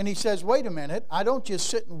 And he says, wait a minute, I don't just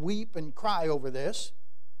sit and weep and cry over this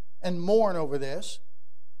and mourn over this.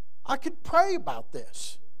 I could pray about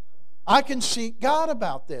this. I can seek God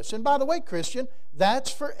about this. And by the way, Christian,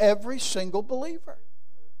 that's for every single believer.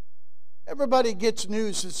 Everybody gets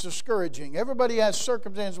news that's discouraging. Everybody has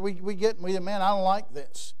circumstances we get and we think, man, I don't like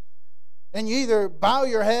this. And you either bow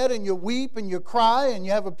your head and you weep and you cry and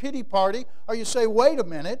you have a pity party, or you say, wait a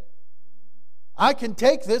minute, I can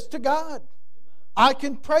take this to God. I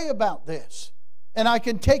can pray about this, and I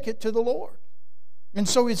can take it to the Lord. And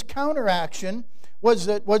so his counteraction was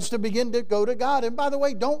to begin to go to God. And by the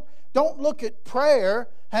way, don't look at prayer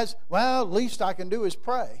as, well, least I can do is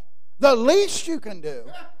pray. The least you can do.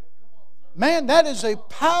 Man, that is a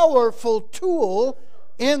powerful tool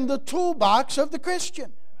in the toolbox of the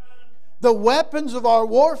Christian. The weapons of our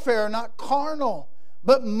warfare are not carnal,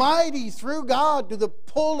 but mighty through God to the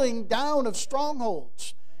pulling down of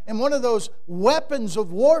strongholds. And one of those weapons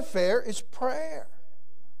of warfare is prayer.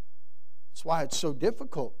 That's why it's so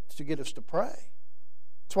difficult to get us to pray.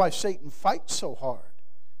 That's why Satan fights so hard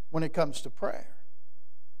when it comes to prayer.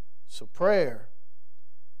 So prayer,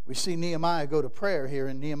 we see Nehemiah go to prayer here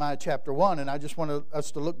in Nehemiah chapter 1, and I just want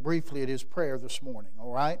us to look briefly at his prayer this morning,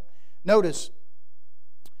 all right? Notice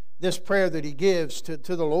this prayer that he gives to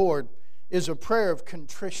the Lord is a prayer of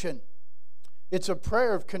contrition. It's a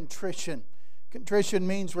prayer of contrition. Contrition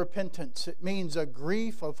means repentance. It means a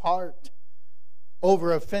grief of heart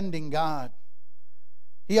over offending God.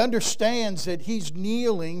 He understands that he's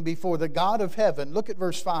kneeling before the God of heaven. Look at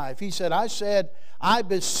verse 5. He said, I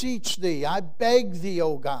beseech thee, I beg thee,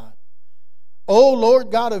 O God. O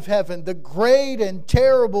Lord God of heaven, the great and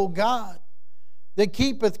terrible God, that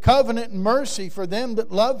keepeth covenant and mercy for them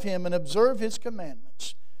that love him and observe his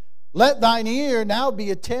commandments. Let thine ear now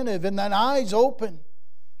be attentive and thine eyes open,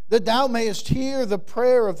 that thou mayest hear the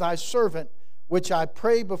prayer of thy servant, which I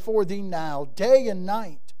pray before thee now, day and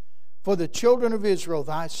night, for the children of Israel,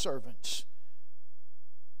 thy servants.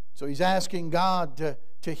 So he's asking God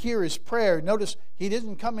to hear his prayer. Notice, he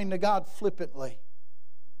isn't coming to God flippantly.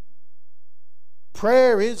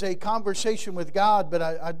 Prayer is a conversation with God, but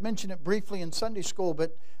I'd mentioned it briefly in Sunday school,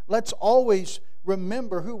 but let's always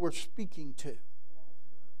remember who we're speaking to.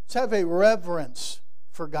 Let's have a reverence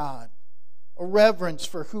for God, a reverence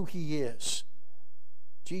for who he is.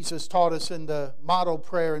 Jesus taught us in the model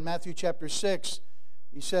prayer in Matthew chapter 6,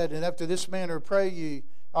 he said, and after this manner pray ye,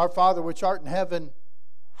 our Father which art in heaven,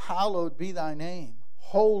 hallowed be thy name,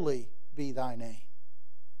 holy be thy name.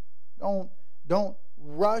 Don't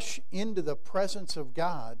rush into the presence of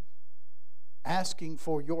God asking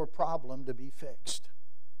for your problem to be fixed.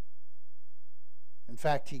 In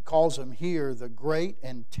fact, he calls him here the great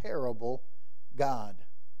and terrible God.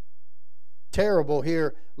 Terrible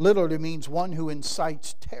here literally means one who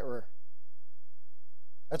incites terror.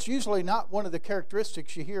 That's usually not one of the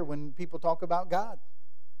characteristics you hear when people talk about God.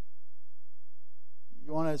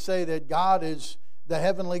 You want to say that God is the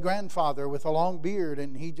heavenly grandfather with a long beard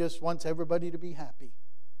and he just wants everybody to be happy.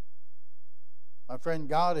 My friend,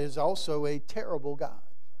 God is also a terrible God.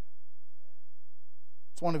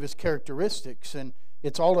 It's one of his characteristics, and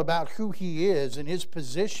it's all about who he is and his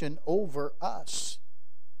position over us.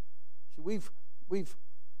 See,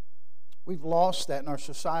 we've lost that in our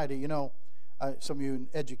society. You know, some of you in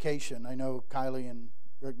education, I know Kylie and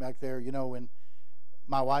Rick back there, you know, and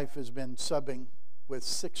my wife has been subbing with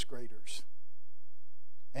 6th graders.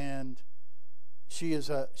 And she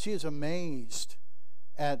is amazed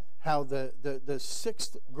at how the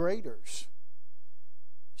 6th graders,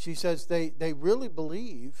 she says they really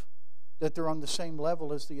believe that they're on the same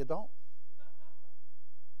level as the adult.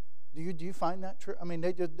 Do you find that true? I mean,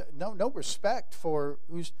 they just no respect for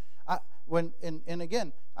who's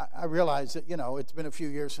again, I realize that, you know, it's been a few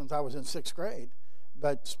years since I was in 6th grade,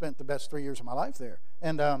 but spent the best 3 years of my life there.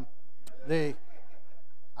 And I'm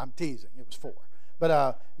teasing. It was 4.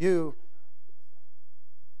 But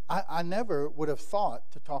I never would have thought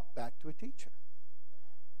to talk back to a teacher.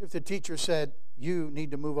 If the teacher said, you need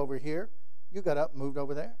to move over here, you got up and moved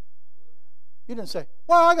over there. You didn't say,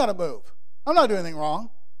 well, I got to move. I'm not doing anything wrong.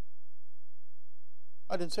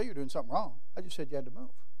 I didn't say you're doing something wrong. I just said you had to move.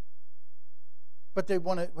 But they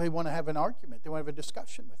want to have an argument. They want to have a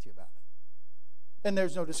discussion with you about it. And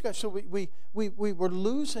there's no discussion. So we're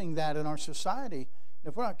losing that in our society.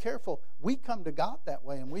 And if we're not careful, we come to God that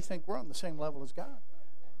way and we think we're on the same level as God.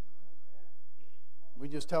 We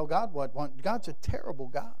just tell God what. God's a terrible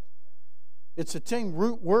God. It's the same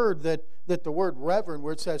root word that the word reverend,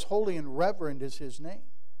 where it says holy and reverend is his name.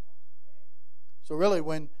 So really,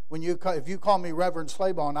 if you call me Reverend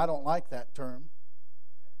Slabaugh, and I don't like that term,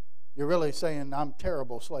 you're really saying I'm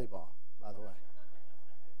terrible Slabaugh, by the way.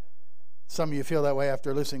 Some of you feel that way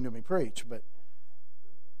after listening to me preach, but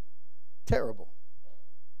terrible.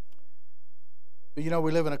 But you know,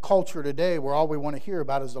 we live in a culture today where all we want to hear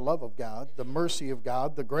about is the love of God, the mercy of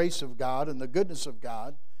God, the grace of God, and the goodness of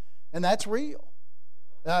God. And that's real.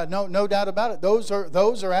 No doubt about it. Those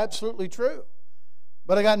are absolutely true.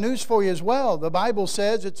 But I got news for you as well. The Bible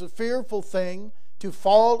says it's a fearful thing to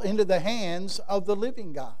fall into the hands of the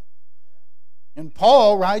living God. And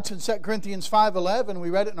Paul writes in 2 Corinthians 5:11, we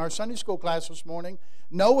read it in our Sunday school class this morning,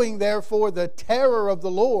 knowing therefore the terror of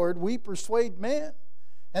the Lord, we persuade men.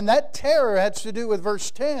 And that terror has to do with verse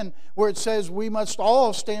 10, where it says we must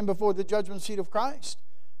all stand before the judgment seat of Christ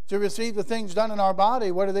to receive the things done in our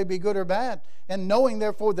body, whether they be good or bad. And knowing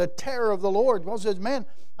therefore the terror of the Lord. Paul says, man,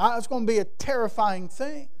 it's going to be a terrifying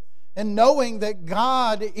thing. And knowing that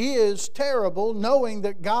God is terrible, knowing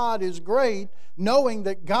that God is great, knowing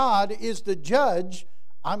that God is the judge,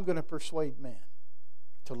 I'm going to persuade men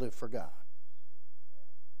to live for God.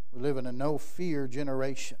 We live in a no-fear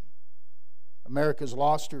generation. America's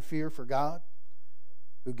lost her fear for God,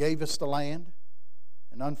 who gave us the land.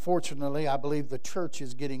 And unfortunately, I believe the church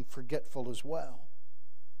is getting forgetful as well.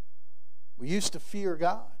 We used to fear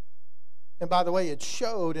God. And by the way, it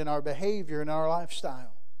showed in our behavior and our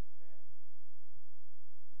lifestyle.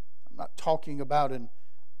 I'm not talking about an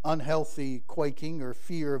unhealthy quaking or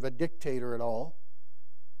fear of a dictator at all.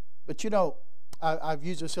 But you know, I've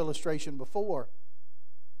used this illustration before.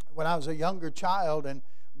 When I was a younger child and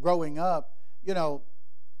growing up, you know,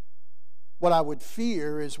 what I would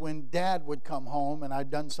fear is when Dad would come home and I'd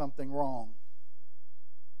done something wrong.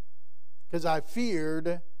 Because I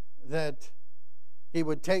feared that he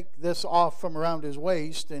would take this off from around his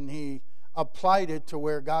waist and he applied it to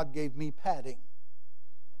where God gave me padding.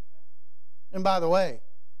 And by the way,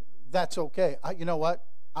 that's okay. You know what?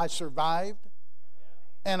 I survived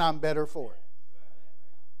and I'm better for it.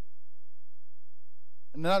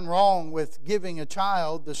 And nothing wrong with giving a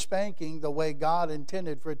child the spanking the way God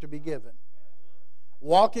intended for it to be given.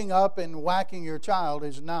 Walking up and whacking your child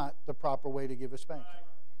is not the proper way to give a spanking.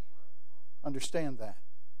 Understand that.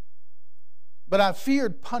 But I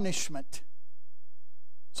feared punishment.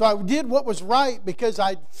 So I did what was right because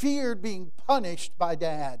I feared being punished by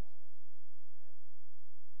Dad.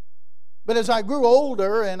 But as I grew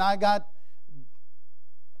older and I got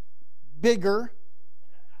bigger,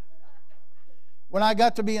 when I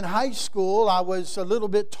got to be in high school, I was a little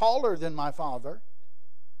bit taller than my father.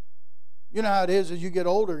 You know how it is, as you get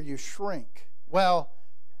older, you shrink. Well,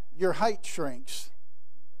 your height shrinks.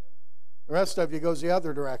 The rest of you goes the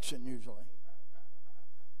other direction usually.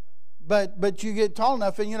 But you get tall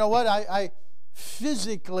enough, and you know what? I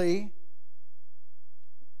physically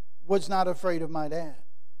was not afraid of my dad.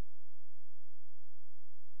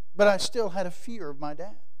 But I still had a fear of my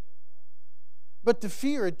dad. But the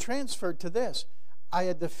fear had transferred to this. I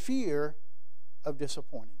had the fear of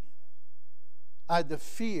disappointing him. I had the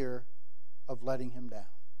fear of letting him down.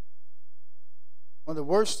 One of the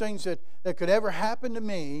worst things that could ever happen to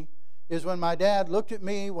me is when my dad looked at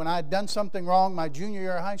me when I had done something wrong my junior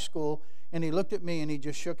year of high school, and he looked at me and he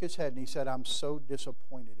just shook his head and he said, "I'm so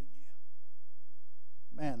disappointed in you."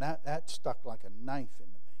 Man, that stuck like a knife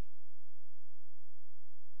into me.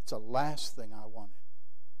 It's the last thing I wanted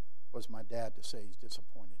was my dad to say he's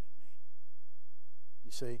disappointed in me.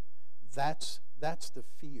 You see, that's the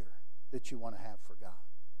fear that you want to have for God.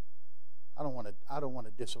 I don't want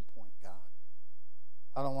to disappoint God.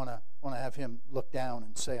 I don't want to have him look down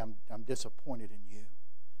and say I'm disappointed in you.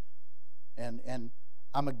 And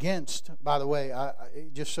I'm against, by the way,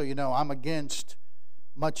 just so you know, I'm against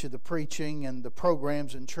much of the preaching and the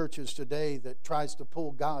programs in churches today that tries to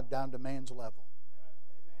pull God down to man's level.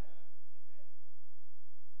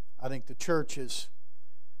 I think the church is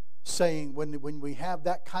saying, when we have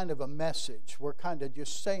that kind of a message, we're kind of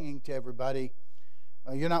just saying to everybody,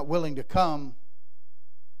 you're not willing to come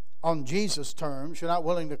on Jesus' terms. You're not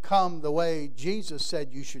willing to come the way Jesus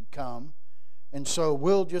said you should come. And so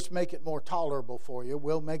we'll just make it more tolerable for you.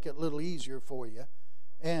 We'll make it a little easier for you.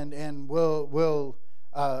 And we'll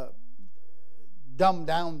dumb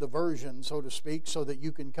down the version, so to speak, so that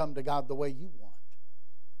you can come to God the way you want.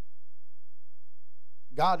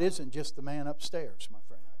 God isn't just the man upstairs, my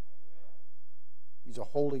friend. He's a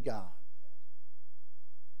holy God.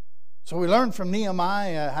 So we learn from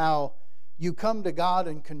Nehemiah how you come to God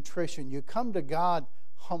in contrition. You come to God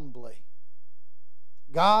humbly.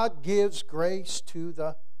 God gives grace to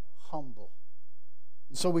the humble.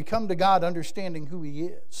 And so we come to God understanding who He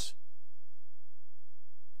is.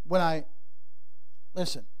 When I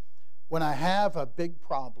have a big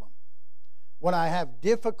problem, when I have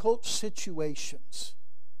difficult situations,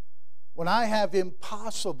 when I have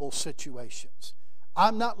impossible situations,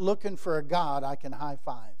 I'm not looking for a God I can high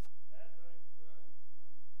five.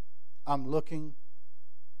 I'm looking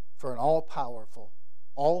for an all-powerful,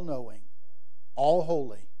 all-knowing,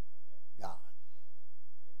 all-holy God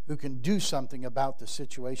who can do something about the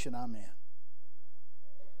situation I'm in.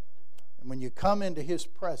 And when you come into His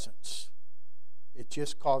presence, it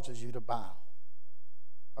just causes you to bow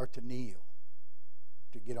or to kneel,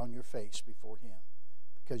 to get on your face before Him,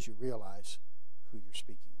 because you realize who you're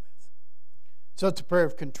speaking with. So it's a prayer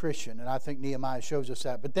of contrition, and I think Nehemiah shows us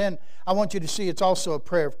that. But then I want you to see it's also a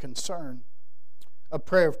prayer of concern. A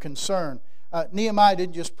prayer of concern. Nehemiah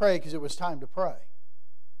didn't just pray because it was time to pray.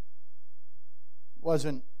 It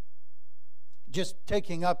wasn't just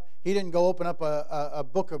taking up, he didn't go open up a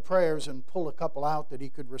book of prayers and pull a couple out that he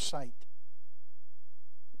could recite.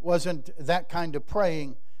 It wasn't that kind of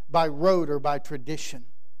praying by rote or by tradition.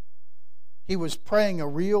 He was praying a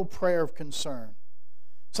real prayer of concern.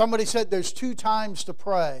 Somebody said there's 2 times to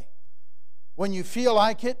pray: when you feel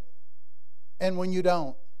like it and when you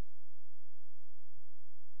don't.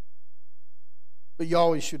 But you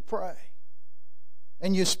always should pray.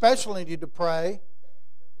 And you especially need to pray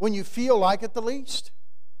when you feel like it the least.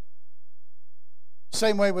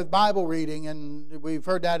 Same way with Bible reading, and we've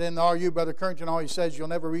heard that in the RU. Brother Currington always says you'll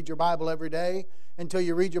never read your Bible every day until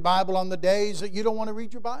you read your Bible on the days that you don't want to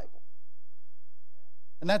read your Bible.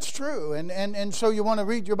 And that's true. And so you want to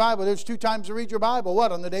read your Bible. There's 2 times to read your Bible.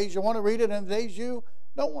 What? On the days you want to read it and the days you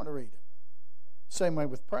don't want to read it. Same way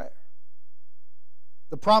with prayer.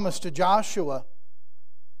 The promise to Joshua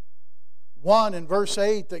 1 in verse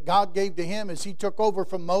 8 that God gave to him as he took over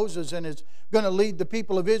from Moses and is going to lead the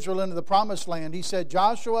people of Israel into the promised land. He said,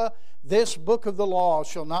 Joshua, this book of the law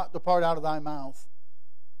shall not depart out of thy mouth,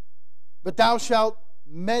 but thou shalt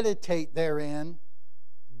meditate therein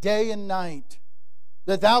day and night,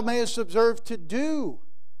 that thou mayest observe to do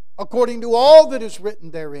according to all that is written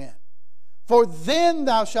therein. For then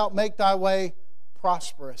thou shalt make thy way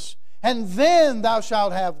prosperous, and then thou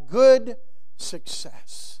shalt have good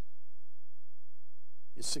success.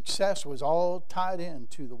 His success was all tied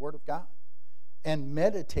into the Word of God and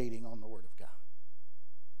meditating on the Word of God.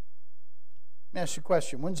 Let me ask you a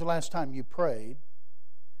question. When's the last time you prayed,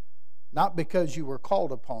 not because you were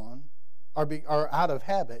called upon or out of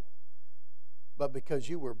habit, but because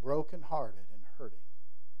you were brokenhearted and hurting?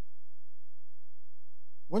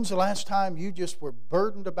 When's the last time you just were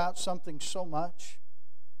burdened about something so much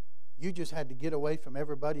you just had to get away from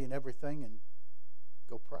everybody and everything and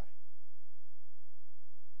go pray?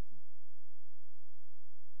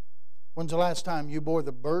 When's the last time you bore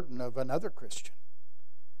the burden of another Christian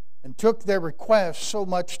and took their request so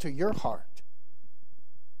much to your heart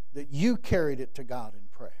that you carried it to God in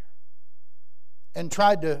prayer and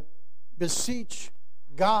tried to beseech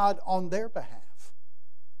God on their behalf?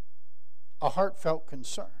 A heartfelt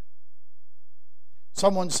concern.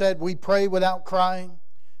 Someone said, we pray without crying,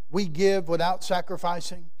 we give without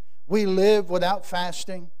sacrificing, we live without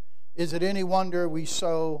fasting. Is it any wonder we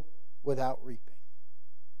sow without reaping?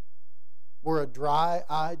 We're a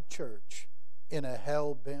dry-eyed church in a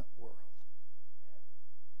hell-bent world.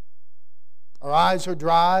 Our eyes are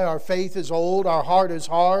dry, our faith is old, our heart is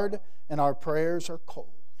hard, and our prayers are cold.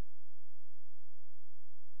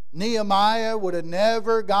 Nehemiah would have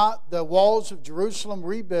never got the walls of Jerusalem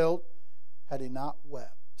rebuilt had he not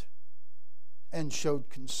wept and showed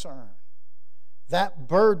concern. That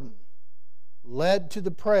burden led to the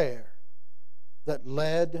prayer that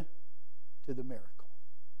led to the miracle.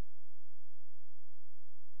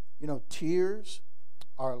 You know, tears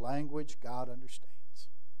are a language God understands.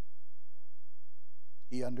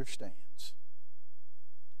 He understands.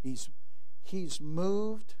 He's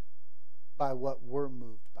moved by what we're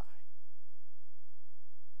moved by.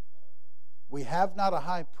 We have not a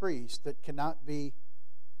high priest that cannot be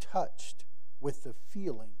touched with the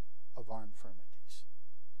feeling of our infirmities.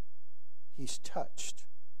 He's touched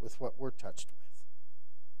with what we're touched with.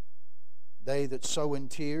 They that sow in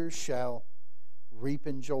tears shall reap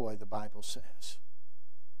in joy, the Bible says.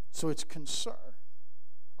 So it's concern,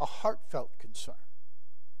 a heartfelt concern,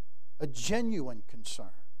 a genuine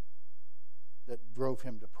concern that drove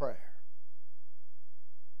him to prayer.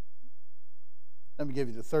 Let me give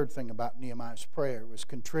you the third thing about Nehemiah's prayer. It was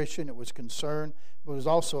contrition, it was concern, but it was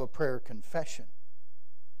also a prayer of confession.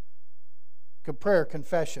 A prayer of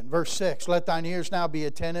confession. Verse 6, let thine ears now be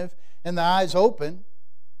attentive and thy eyes open,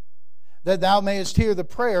 that thou mayest hear the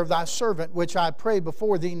prayer of thy servant, which I pray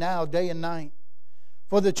before thee now day and night,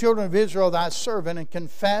 for the children of Israel thy servant, and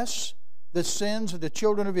confess the sins of the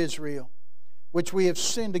children of Israel, which we have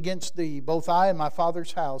sinned against thee. Both I and my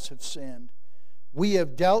father's house have sinned. We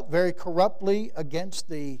have dealt very corruptly against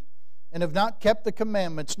thee, and have not kept the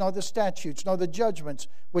commandments, nor the statutes, nor the judgments,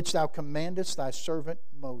 which thou commandest thy servant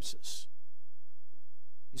Moses.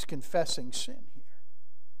 He's confessing sin here.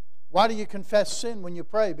 Why do you confess sin when you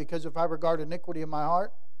pray? Because if I regard iniquity in my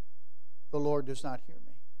heart, the Lord does not hear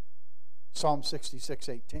me. Psalm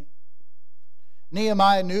 66:18.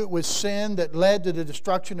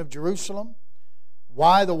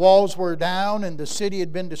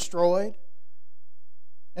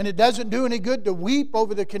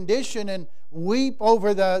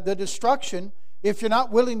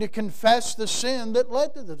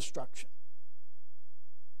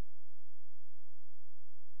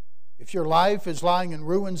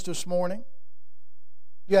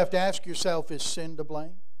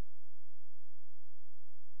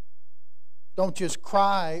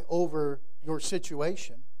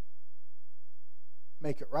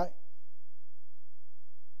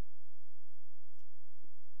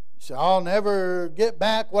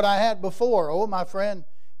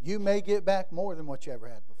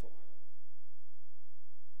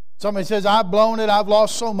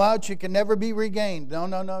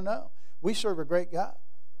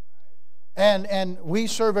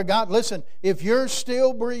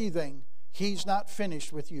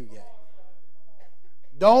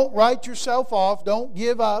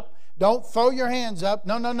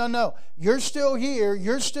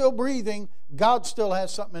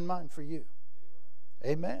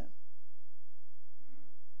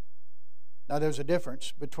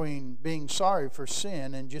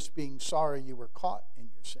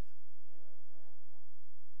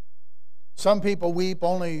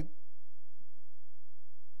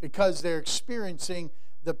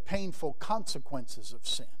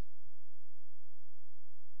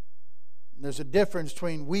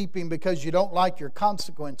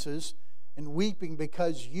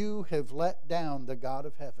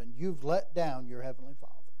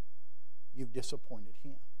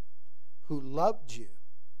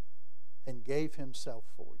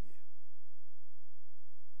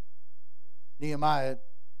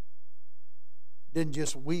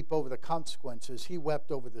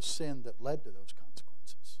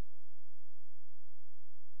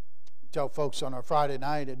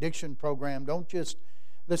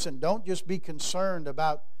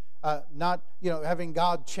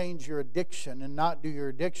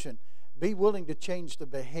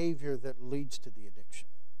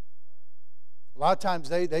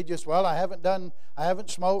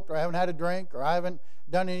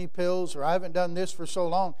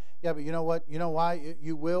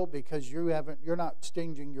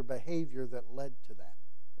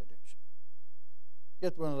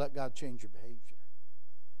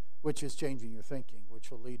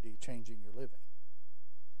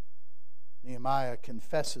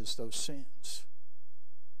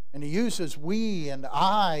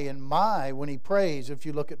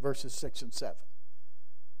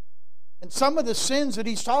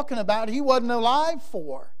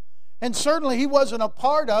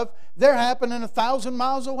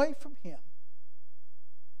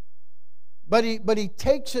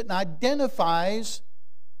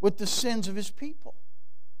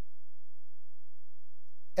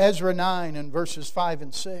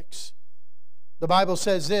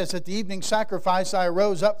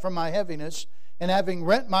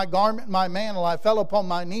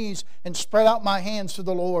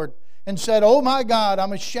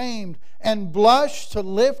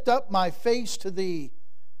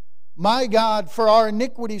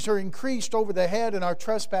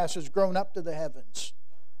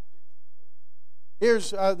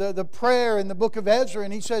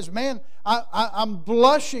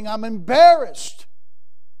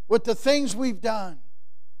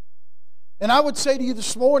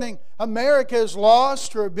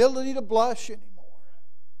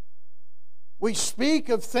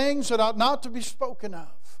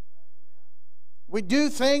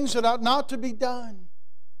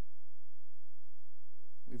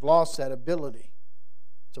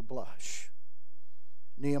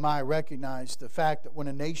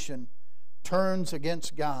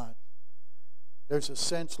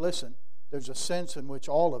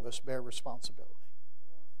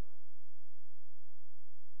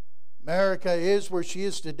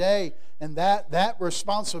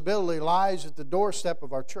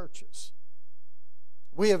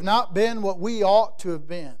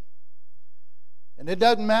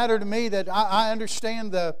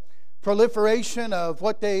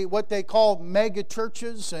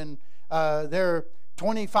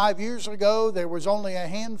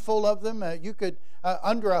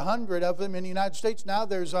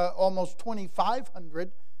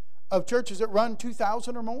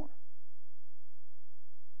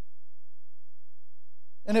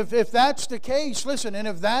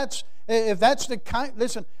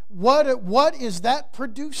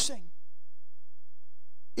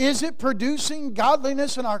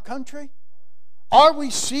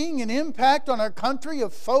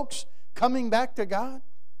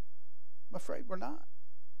 I'm afraid we're not.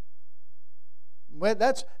 Well,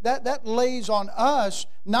 that lays on us,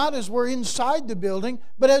 not as we're inside the building,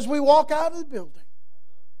 but as we walk out of the building.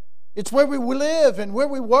 It's where we live and where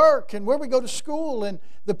we work and where we go to school and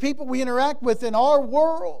the people we interact with in our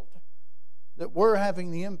world that we're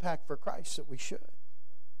having the impact for Christ that we should.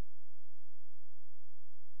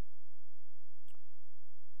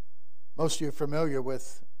 Most of you are familiar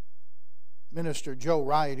with Minister Joe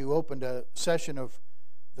Wright, who opened a session of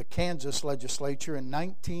the Kansas legislature in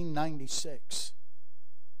 1996.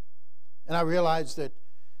 And I realized that,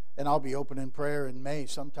 and I'll be opening prayer in May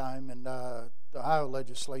sometime in the Ohio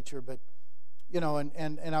legislature, but,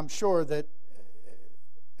 and I'm sure that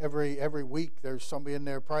every week there's somebody in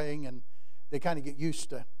there praying, and they kind of get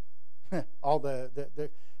used to all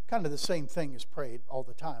the kind of the same thing is prayed all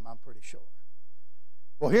the time, I'm pretty sure.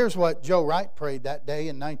 Well, here's what Joe Wright prayed that day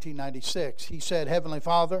in 1996. He said, Heavenly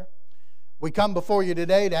Father, we come before you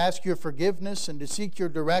today to ask your forgiveness and to seek your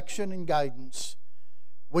direction and guidance.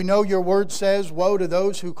 We know your word says, woe to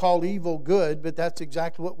those who call evil good, but that's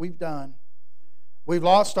exactly what we've done. We've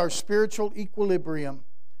lost our spiritual equilibrium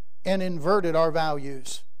and inverted our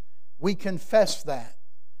values. We confess that.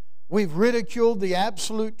 We've ridiculed the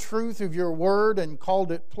absolute truth of your word and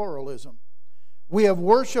called it pluralism. We have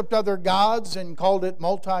worshiped other gods and called it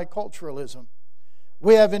multiculturalism.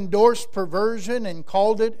 We have endorsed perversion and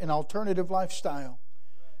called it an alternative lifestyle.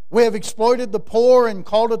 We have exploited the poor and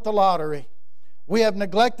called it the lottery. We have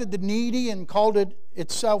neglected the needy and called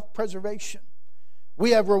it self-preservation.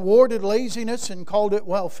 We have rewarded laziness and called it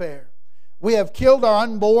welfare. We have killed our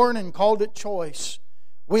unborn and called it choice.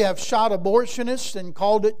 We have shot abortionists and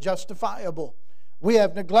called it justifiable. We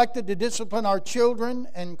have neglected to discipline our children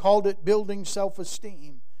and called it building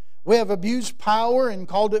self-esteem. We have abused power and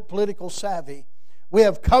called it political savvy. We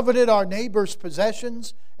have coveted our neighbor's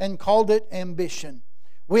possessions and called it ambition.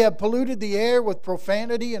 We have polluted the air with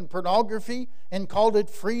profanity and pornography and called it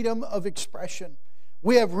freedom of expression.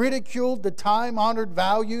 We have ridiculed the time-honored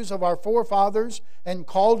values of our forefathers and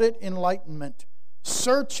called it enlightenment.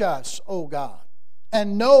 Search us, O God,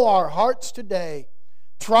 and know our hearts today.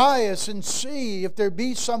 Try us and see if there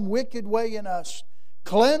be some wicked way in us.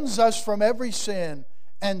 Cleanse us from every sin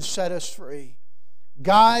and set us free.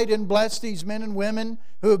 Guide and bless these men and women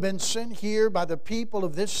who have been sent here by the people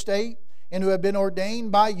of this state and who have been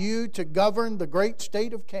ordained by you to govern the great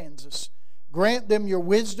state of Kansas. Grant them your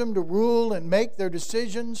wisdom to rule and make their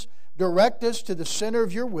decisions. Direct us to the center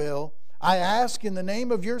of your will. I ask in the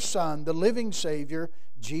name of your Son, the living Savior,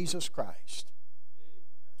 Jesus Christ.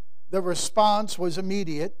 The response was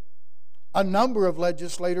immediate. A number of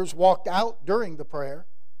legislators walked out during the prayer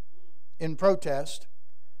in protest.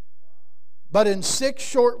 But in 6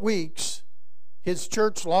 short weeks, his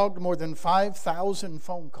church logged more than 5,000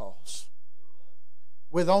 phone calls,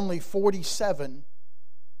 with only 47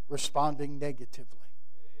 responding negatively.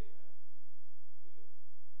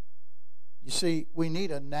 You see, we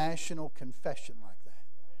need a national confession like that.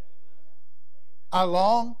 I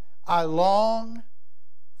long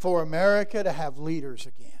for America to have leaders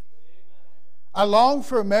again. I long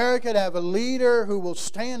for America to have a leader who will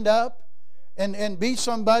stand up and be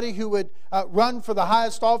somebody who would run for the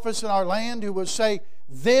highest office in our land, who would say,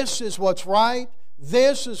 this is what's right,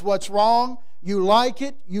 this is what's wrong, you like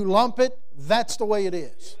it, you lump it, that's the way it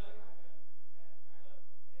is.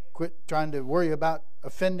 Quit trying to worry about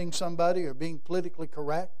offending somebody or being politically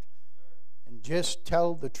correct, and just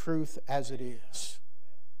tell the truth as it is.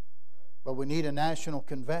 But we need a national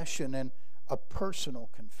confession and a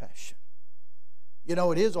personal confession. You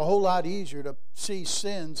know, it is a whole lot easier to see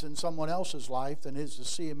sins in someone else's life than it is to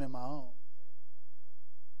see them in my own.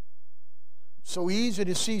 So easy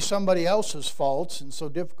to see somebody else's faults and so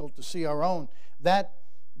difficult to see our own. That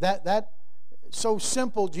so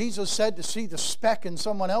simple, Jesus said, to see the speck in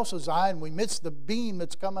someone else's eye and we miss the beam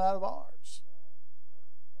that's coming out of ours.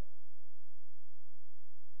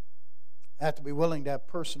 I have to be willing to have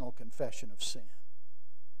personal confession of sin.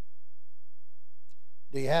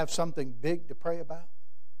 Do you have something big to pray about?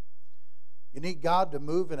 You need God to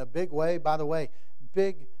move in a big way. By the way,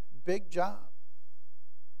 big job.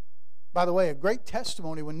 By the way, a great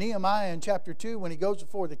testimony when Nehemiah in chapter 2, when he goes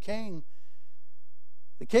before the king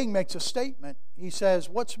makes a statement. He says,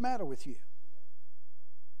 what's the matter with you?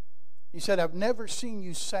 He said, I've never seen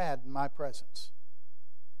you sad in my presence.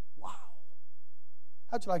 Wow.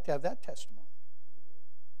 How'd you like to have that testimony?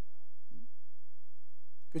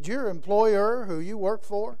 Could your employer who you work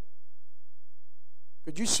for,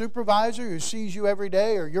 could your supervisor who sees you every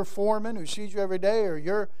day, or your foreman who sees you every day, or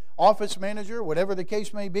your office manager, whatever the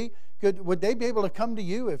case may be, would they be able to come to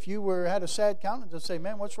you if you had a sad countenance and say,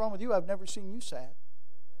 man, what's wrong with you? I've never seen you sad.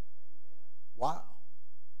 Wow.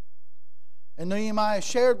 And Nehemiah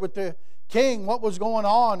shared with the king what was going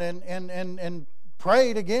on and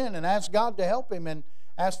prayed again and asked God to help him and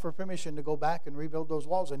asked for permission to go back and rebuild those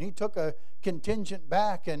walls. And he took a contingent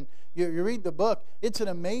back. And you read the book, it's an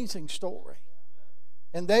amazing story.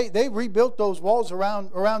 And they rebuilt those walls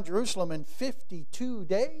around Jerusalem in 52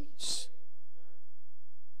 days.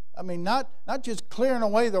 I mean, not just clearing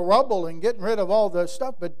away the rubble and getting rid of all the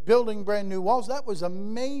stuff, but building brand new walls. That was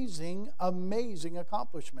amazing, amazing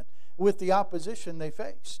accomplishment with the opposition they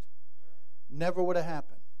faced. Never would have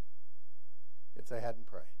happened if they hadn't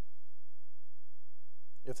prayed.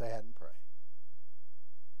 If they hadn't prayed.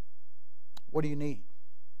 What do you need?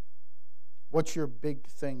 What's your big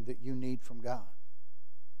thing that you need from God?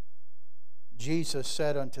 Jesus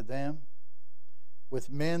said unto them,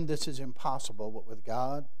 with men this is impossible, but with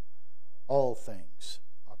God all things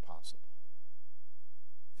are possible.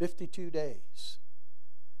 52 days,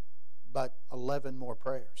 but 11 more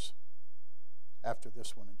prayers after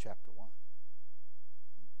this one in chapter 1.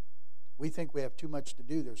 We think we have too much to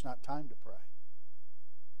do. There's not time to pray.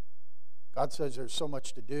 God says there's so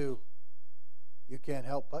much to do, you can't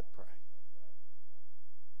help but pray.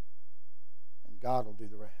 And God will do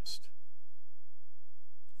the rest.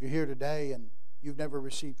 If you're here today and you've never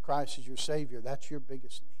received Christ as your Savior, that's your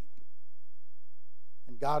biggest need.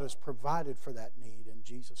 And God has provided for that need in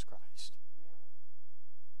Jesus Christ.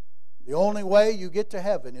 The only way you get to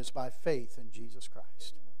heaven is by faith in Jesus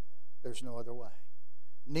Christ. There's no other way.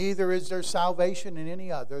 Neither is there salvation in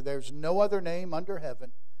any other. There's no other name under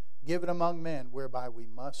heaven given among men whereby we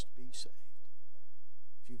must be saved.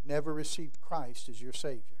 If you've never received Christ as your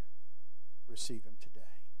Savior, receive Him today.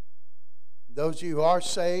 Those of you who are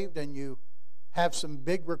saved and you have some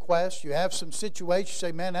big requests, you have some situations, you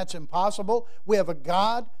say, man, that's impossible. We have a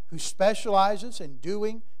God who specializes in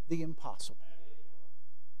doing the impossible.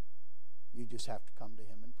 You just have to come to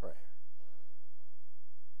Him in prayer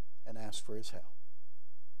and ask for His help.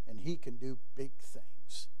 And He can do big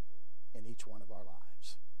things in each one of our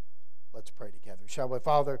lives. Let's pray together, shall we?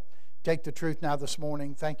 Father, take the truth now this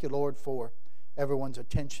morning. Thank you, Lord, for everyone's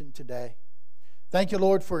attention today. Thank you,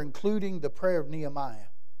 Lord, for including the prayer of Nehemiah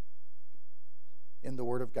in the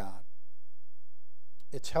Word of God.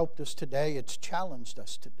 It's helped us today. It's challenged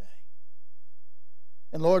us today.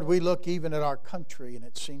 And Lord, we look even at our country and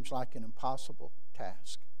it seems like an impossible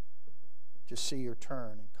task to see her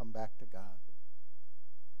turn and come back to God.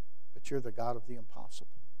 But you're the God of the impossible.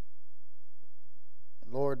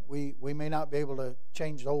 And Lord, we may not be able to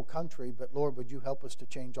change the whole country, but Lord, would you help us to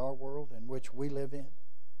change our world in which we live in?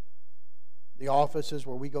 The offices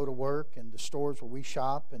where we go to work and the stores where we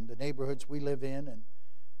shop and the neighborhoods we live in and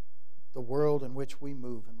the world in which we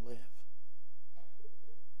move and live.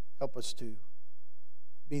 Help us to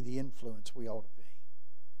be the influence we ought to be.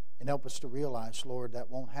 And help us to realize, Lord,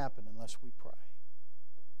 that won't happen unless we pray.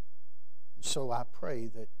 And so I pray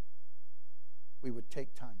that we would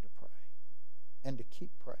take time to pray and to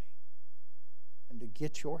keep praying and to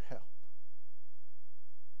get your help.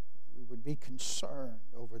 We would be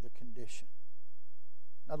concerned over the condition,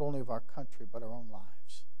 not only of our country, but our own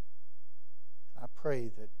lives. And I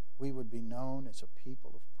pray that we would be known as a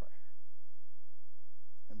people of prayer.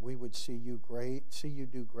 And we would see you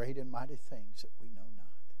do great and mighty things that we know not.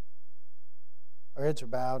 Our heads are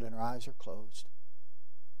bowed and our eyes are closed.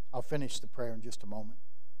 I'll finish the prayer in just a moment.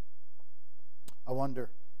 I wonder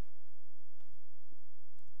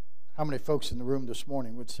how many folks in the room this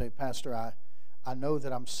morning would say, Pastor, I know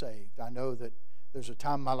that I'm saved. I know that there's a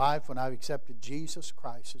time in my life when I've accepted Jesus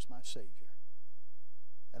Christ as my Savior.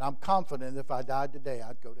 And I'm confident if I died today,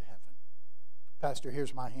 I'd go to heaven. Pastor,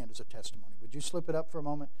 here's my hand as a testimony. Would you slip it up for a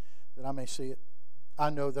moment that I may see it? I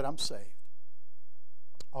know that I'm saved.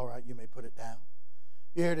 All right, you may put it down.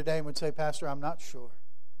 You're here today and would say, Pastor, I'm not sure.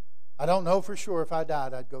 I don't know for sure if I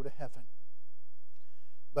died, I'd go to heaven.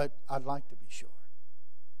 But I'd like to be sure.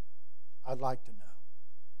 I'd like to know.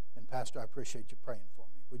 And Pastor, I appreciate you praying for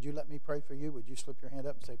me. Would you let me pray for you? Would you slip your hand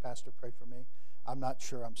up and say, Pastor, pray for me? I'm not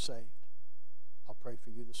sure I'm saved. I'll pray for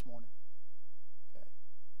you this morning. Okay.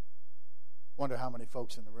 Wonder how many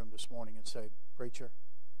folks in the room this morning would say, Preacher,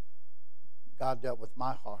 God dealt with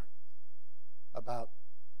my heart about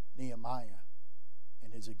Nehemiah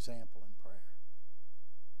and his example in prayer.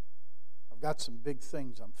 I've got some big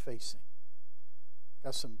things I'm facing. I've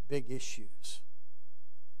got some big issues.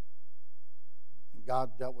 And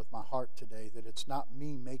God dealt with my heart today that it's not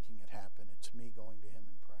me making it happen, it's me going to Him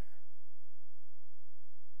in prayer.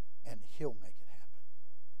 And He'll make it happen.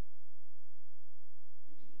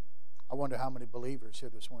 I wonder how many believers here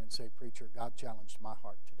this morning say, Preacher, God challenged my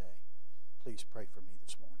heart today. Please pray for me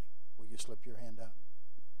this morning. Will you slip your hand up?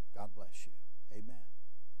 God bless you. Amen.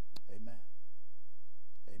 Amen.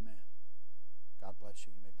 Amen. God bless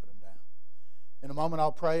you. You may put them down. In a moment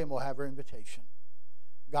I'll pray and we'll have our invitation.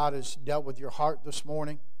 God has dealt with your heart this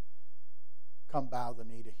morning. Come bow the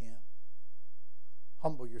knee to Him.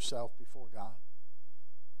 Humble yourself before God.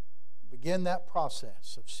 Begin that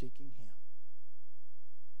process of seeking Him.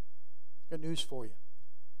 Good news for you.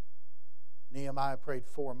 Nehemiah prayed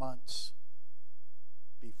 4 months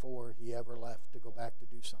before he ever left to go back to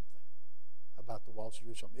do something about the walls of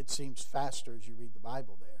Jerusalem. It seems faster as you read the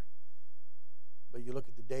Bible there. But you look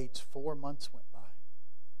at the dates, 4 months went by.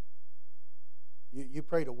 You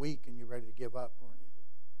prayed a week and you're ready to give up, weren't you?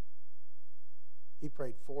 He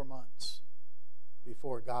prayed 4 months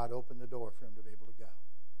before God opened the door for him to be able to go.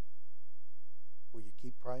 Will you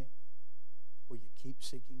keep praying? Will you keep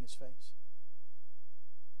seeking His face?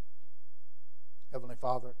 Heavenly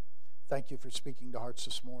Father, thank you for speaking to hearts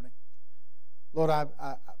this morning. Lord, I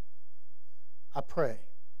pray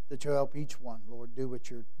that you'll help each one, Lord, do what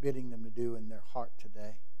you're bidding them to do in their heart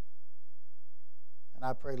today. And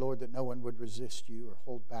I pray, Lord, that no one would resist you or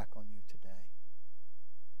hold back on you today.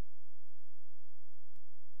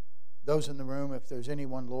 Those in the room, if there's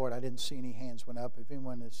anyone, Lord, I didn't see any hands went up. If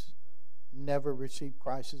anyone has never received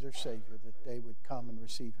Christ as their Savior, that they would come and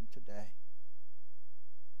receive Him today.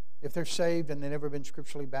 If they're saved and they've never been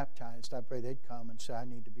scripturally baptized, I pray they'd come and say, I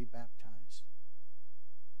need to be baptized.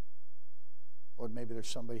 Lord, maybe there's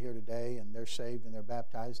somebody here today and they're saved and they're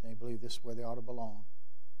baptized and they believe this is where they ought to belong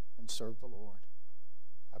and serve the Lord.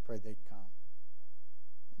 I pray they'd come.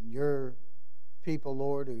 And your people,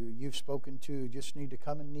 Lord, who you've spoken to, just need to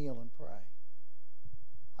come and kneel and pray.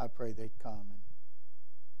 I pray they'd come and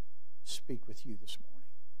speak with you this morning.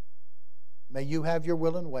 May you have your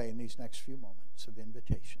will and way in these next few moments of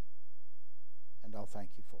invitation. And I'll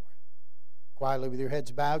thank you for it. Quietly with your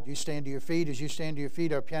heads bowed, you stand to your feet. As you stand to your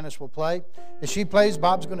feet, our pianist will play. As she plays,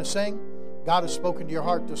 Bob's going to sing. God has spoken to your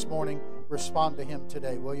heart this morning. Respond to Him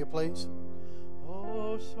today, will you please?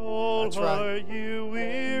 Oh, soul, That's right. are you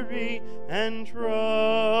weary and troubled?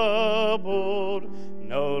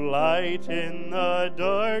 No light in the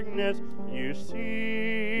darkness you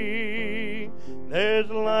see. There's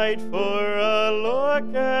light for a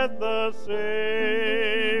look at the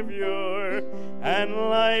Savior, and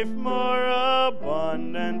life more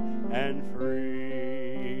abundant and free.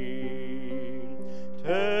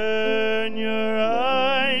 Turn your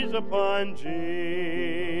eyes upon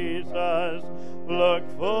Jesus. Look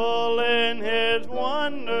full in His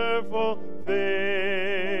wonderful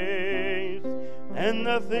face, and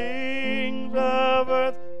the things of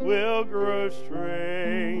earth will grow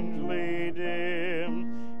strangely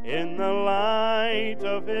dim in the light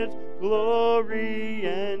of His glory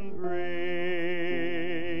and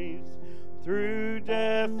grace. Through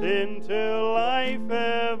death into life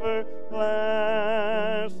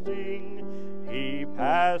everlasting, He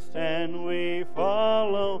passed and we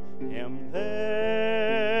follow Him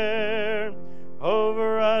there.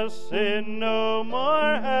 Over us sin no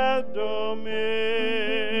more hath dominion,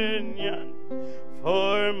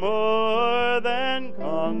 for more than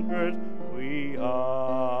conquerors we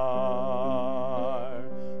are.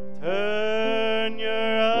 Turn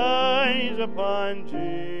your eyes upon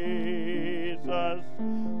Jesus.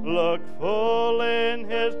 Look full in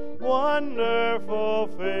His wonderful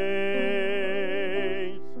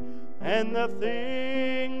face, and the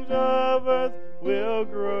things of earth will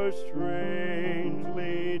grow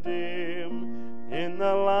strangely dim in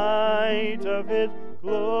the light of His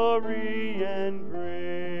glory and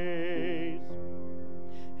grace.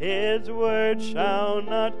 His word shall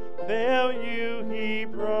not fail you, He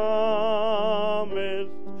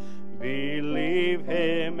promised. Believe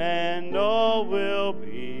Him and all will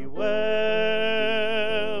be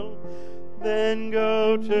well. Then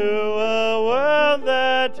go to a world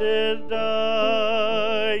that is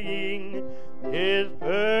dying, His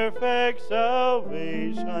perfect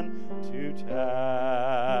salvation to tell.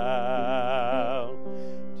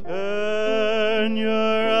 Turn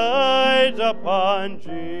your eyes upon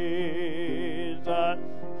Jesus.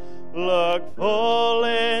 Look full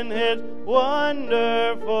in His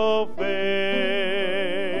wonderful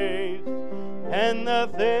face, and the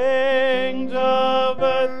things of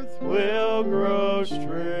earth will grow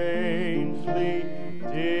strangely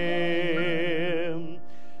dim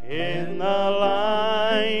in the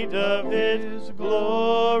light of His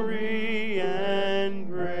glory and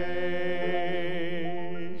grace.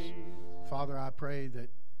 Father, I pray that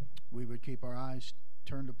we would keep our eyes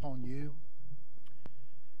turned upon you,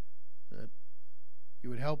 that you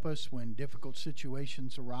would help us when difficult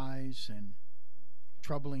situations arise and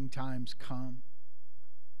troubling times come.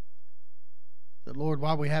 That, Lord,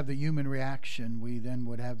 while we have the human reaction, we then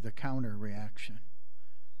would have the counter reaction.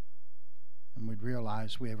 And we'd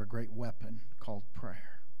realize we have a great weapon called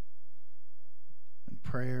prayer. And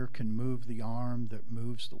prayer can move the arm that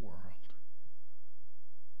moves the world.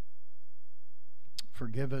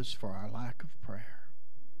 Forgive us for our lack of prayer.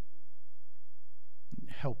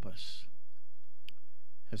 Help us.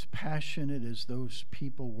 As passionate as those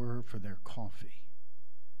people were for their coffee,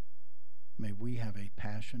 may we have a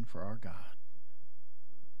passion for our God.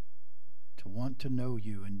 To want to know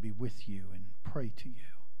you and be with you and pray to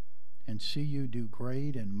you and see you do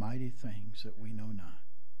great and mighty things that we know not.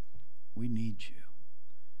 We need you.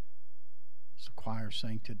 As the choir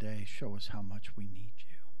sang today, show us how much we need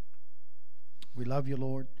you. We love you,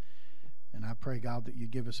 Lord, and I pray, God, that you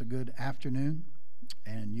give us a good afternoon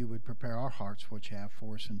and you would prepare our hearts for what you have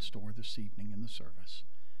for us in store this evening in the service.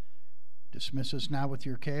 Dismiss us now with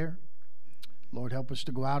your care. Lord, help us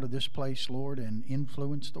to go out of this place, Lord, and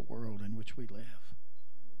influence the world in which we live.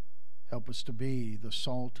 Help us to be the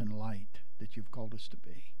salt and light that you've called us to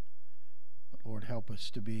be. But Lord, help us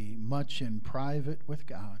to be much in private with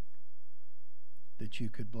God, that you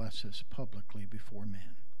could bless us publicly before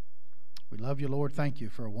men. We love you, Lord. Thank you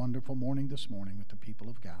for a wonderful morning this morning with the people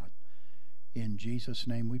of God. In Jesus'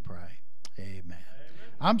 name we pray. Amen. Amen.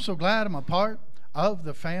 I'm so glad I'm a part of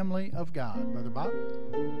the family of God. Brother Bob?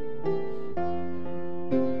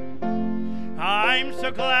 I'm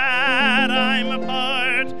so glad I'm a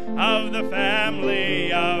part of the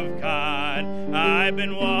family of God. I've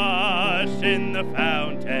been washed in the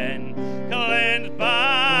fountain, cleansed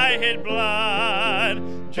by his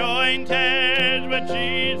blood. Join hands with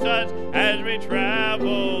Jesus as we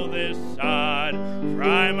travel this sod. For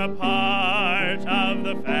I'm a part of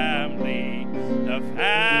the family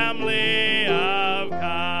of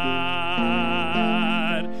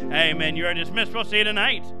God. Amen. You are dismissed. We'll see you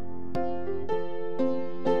tonight.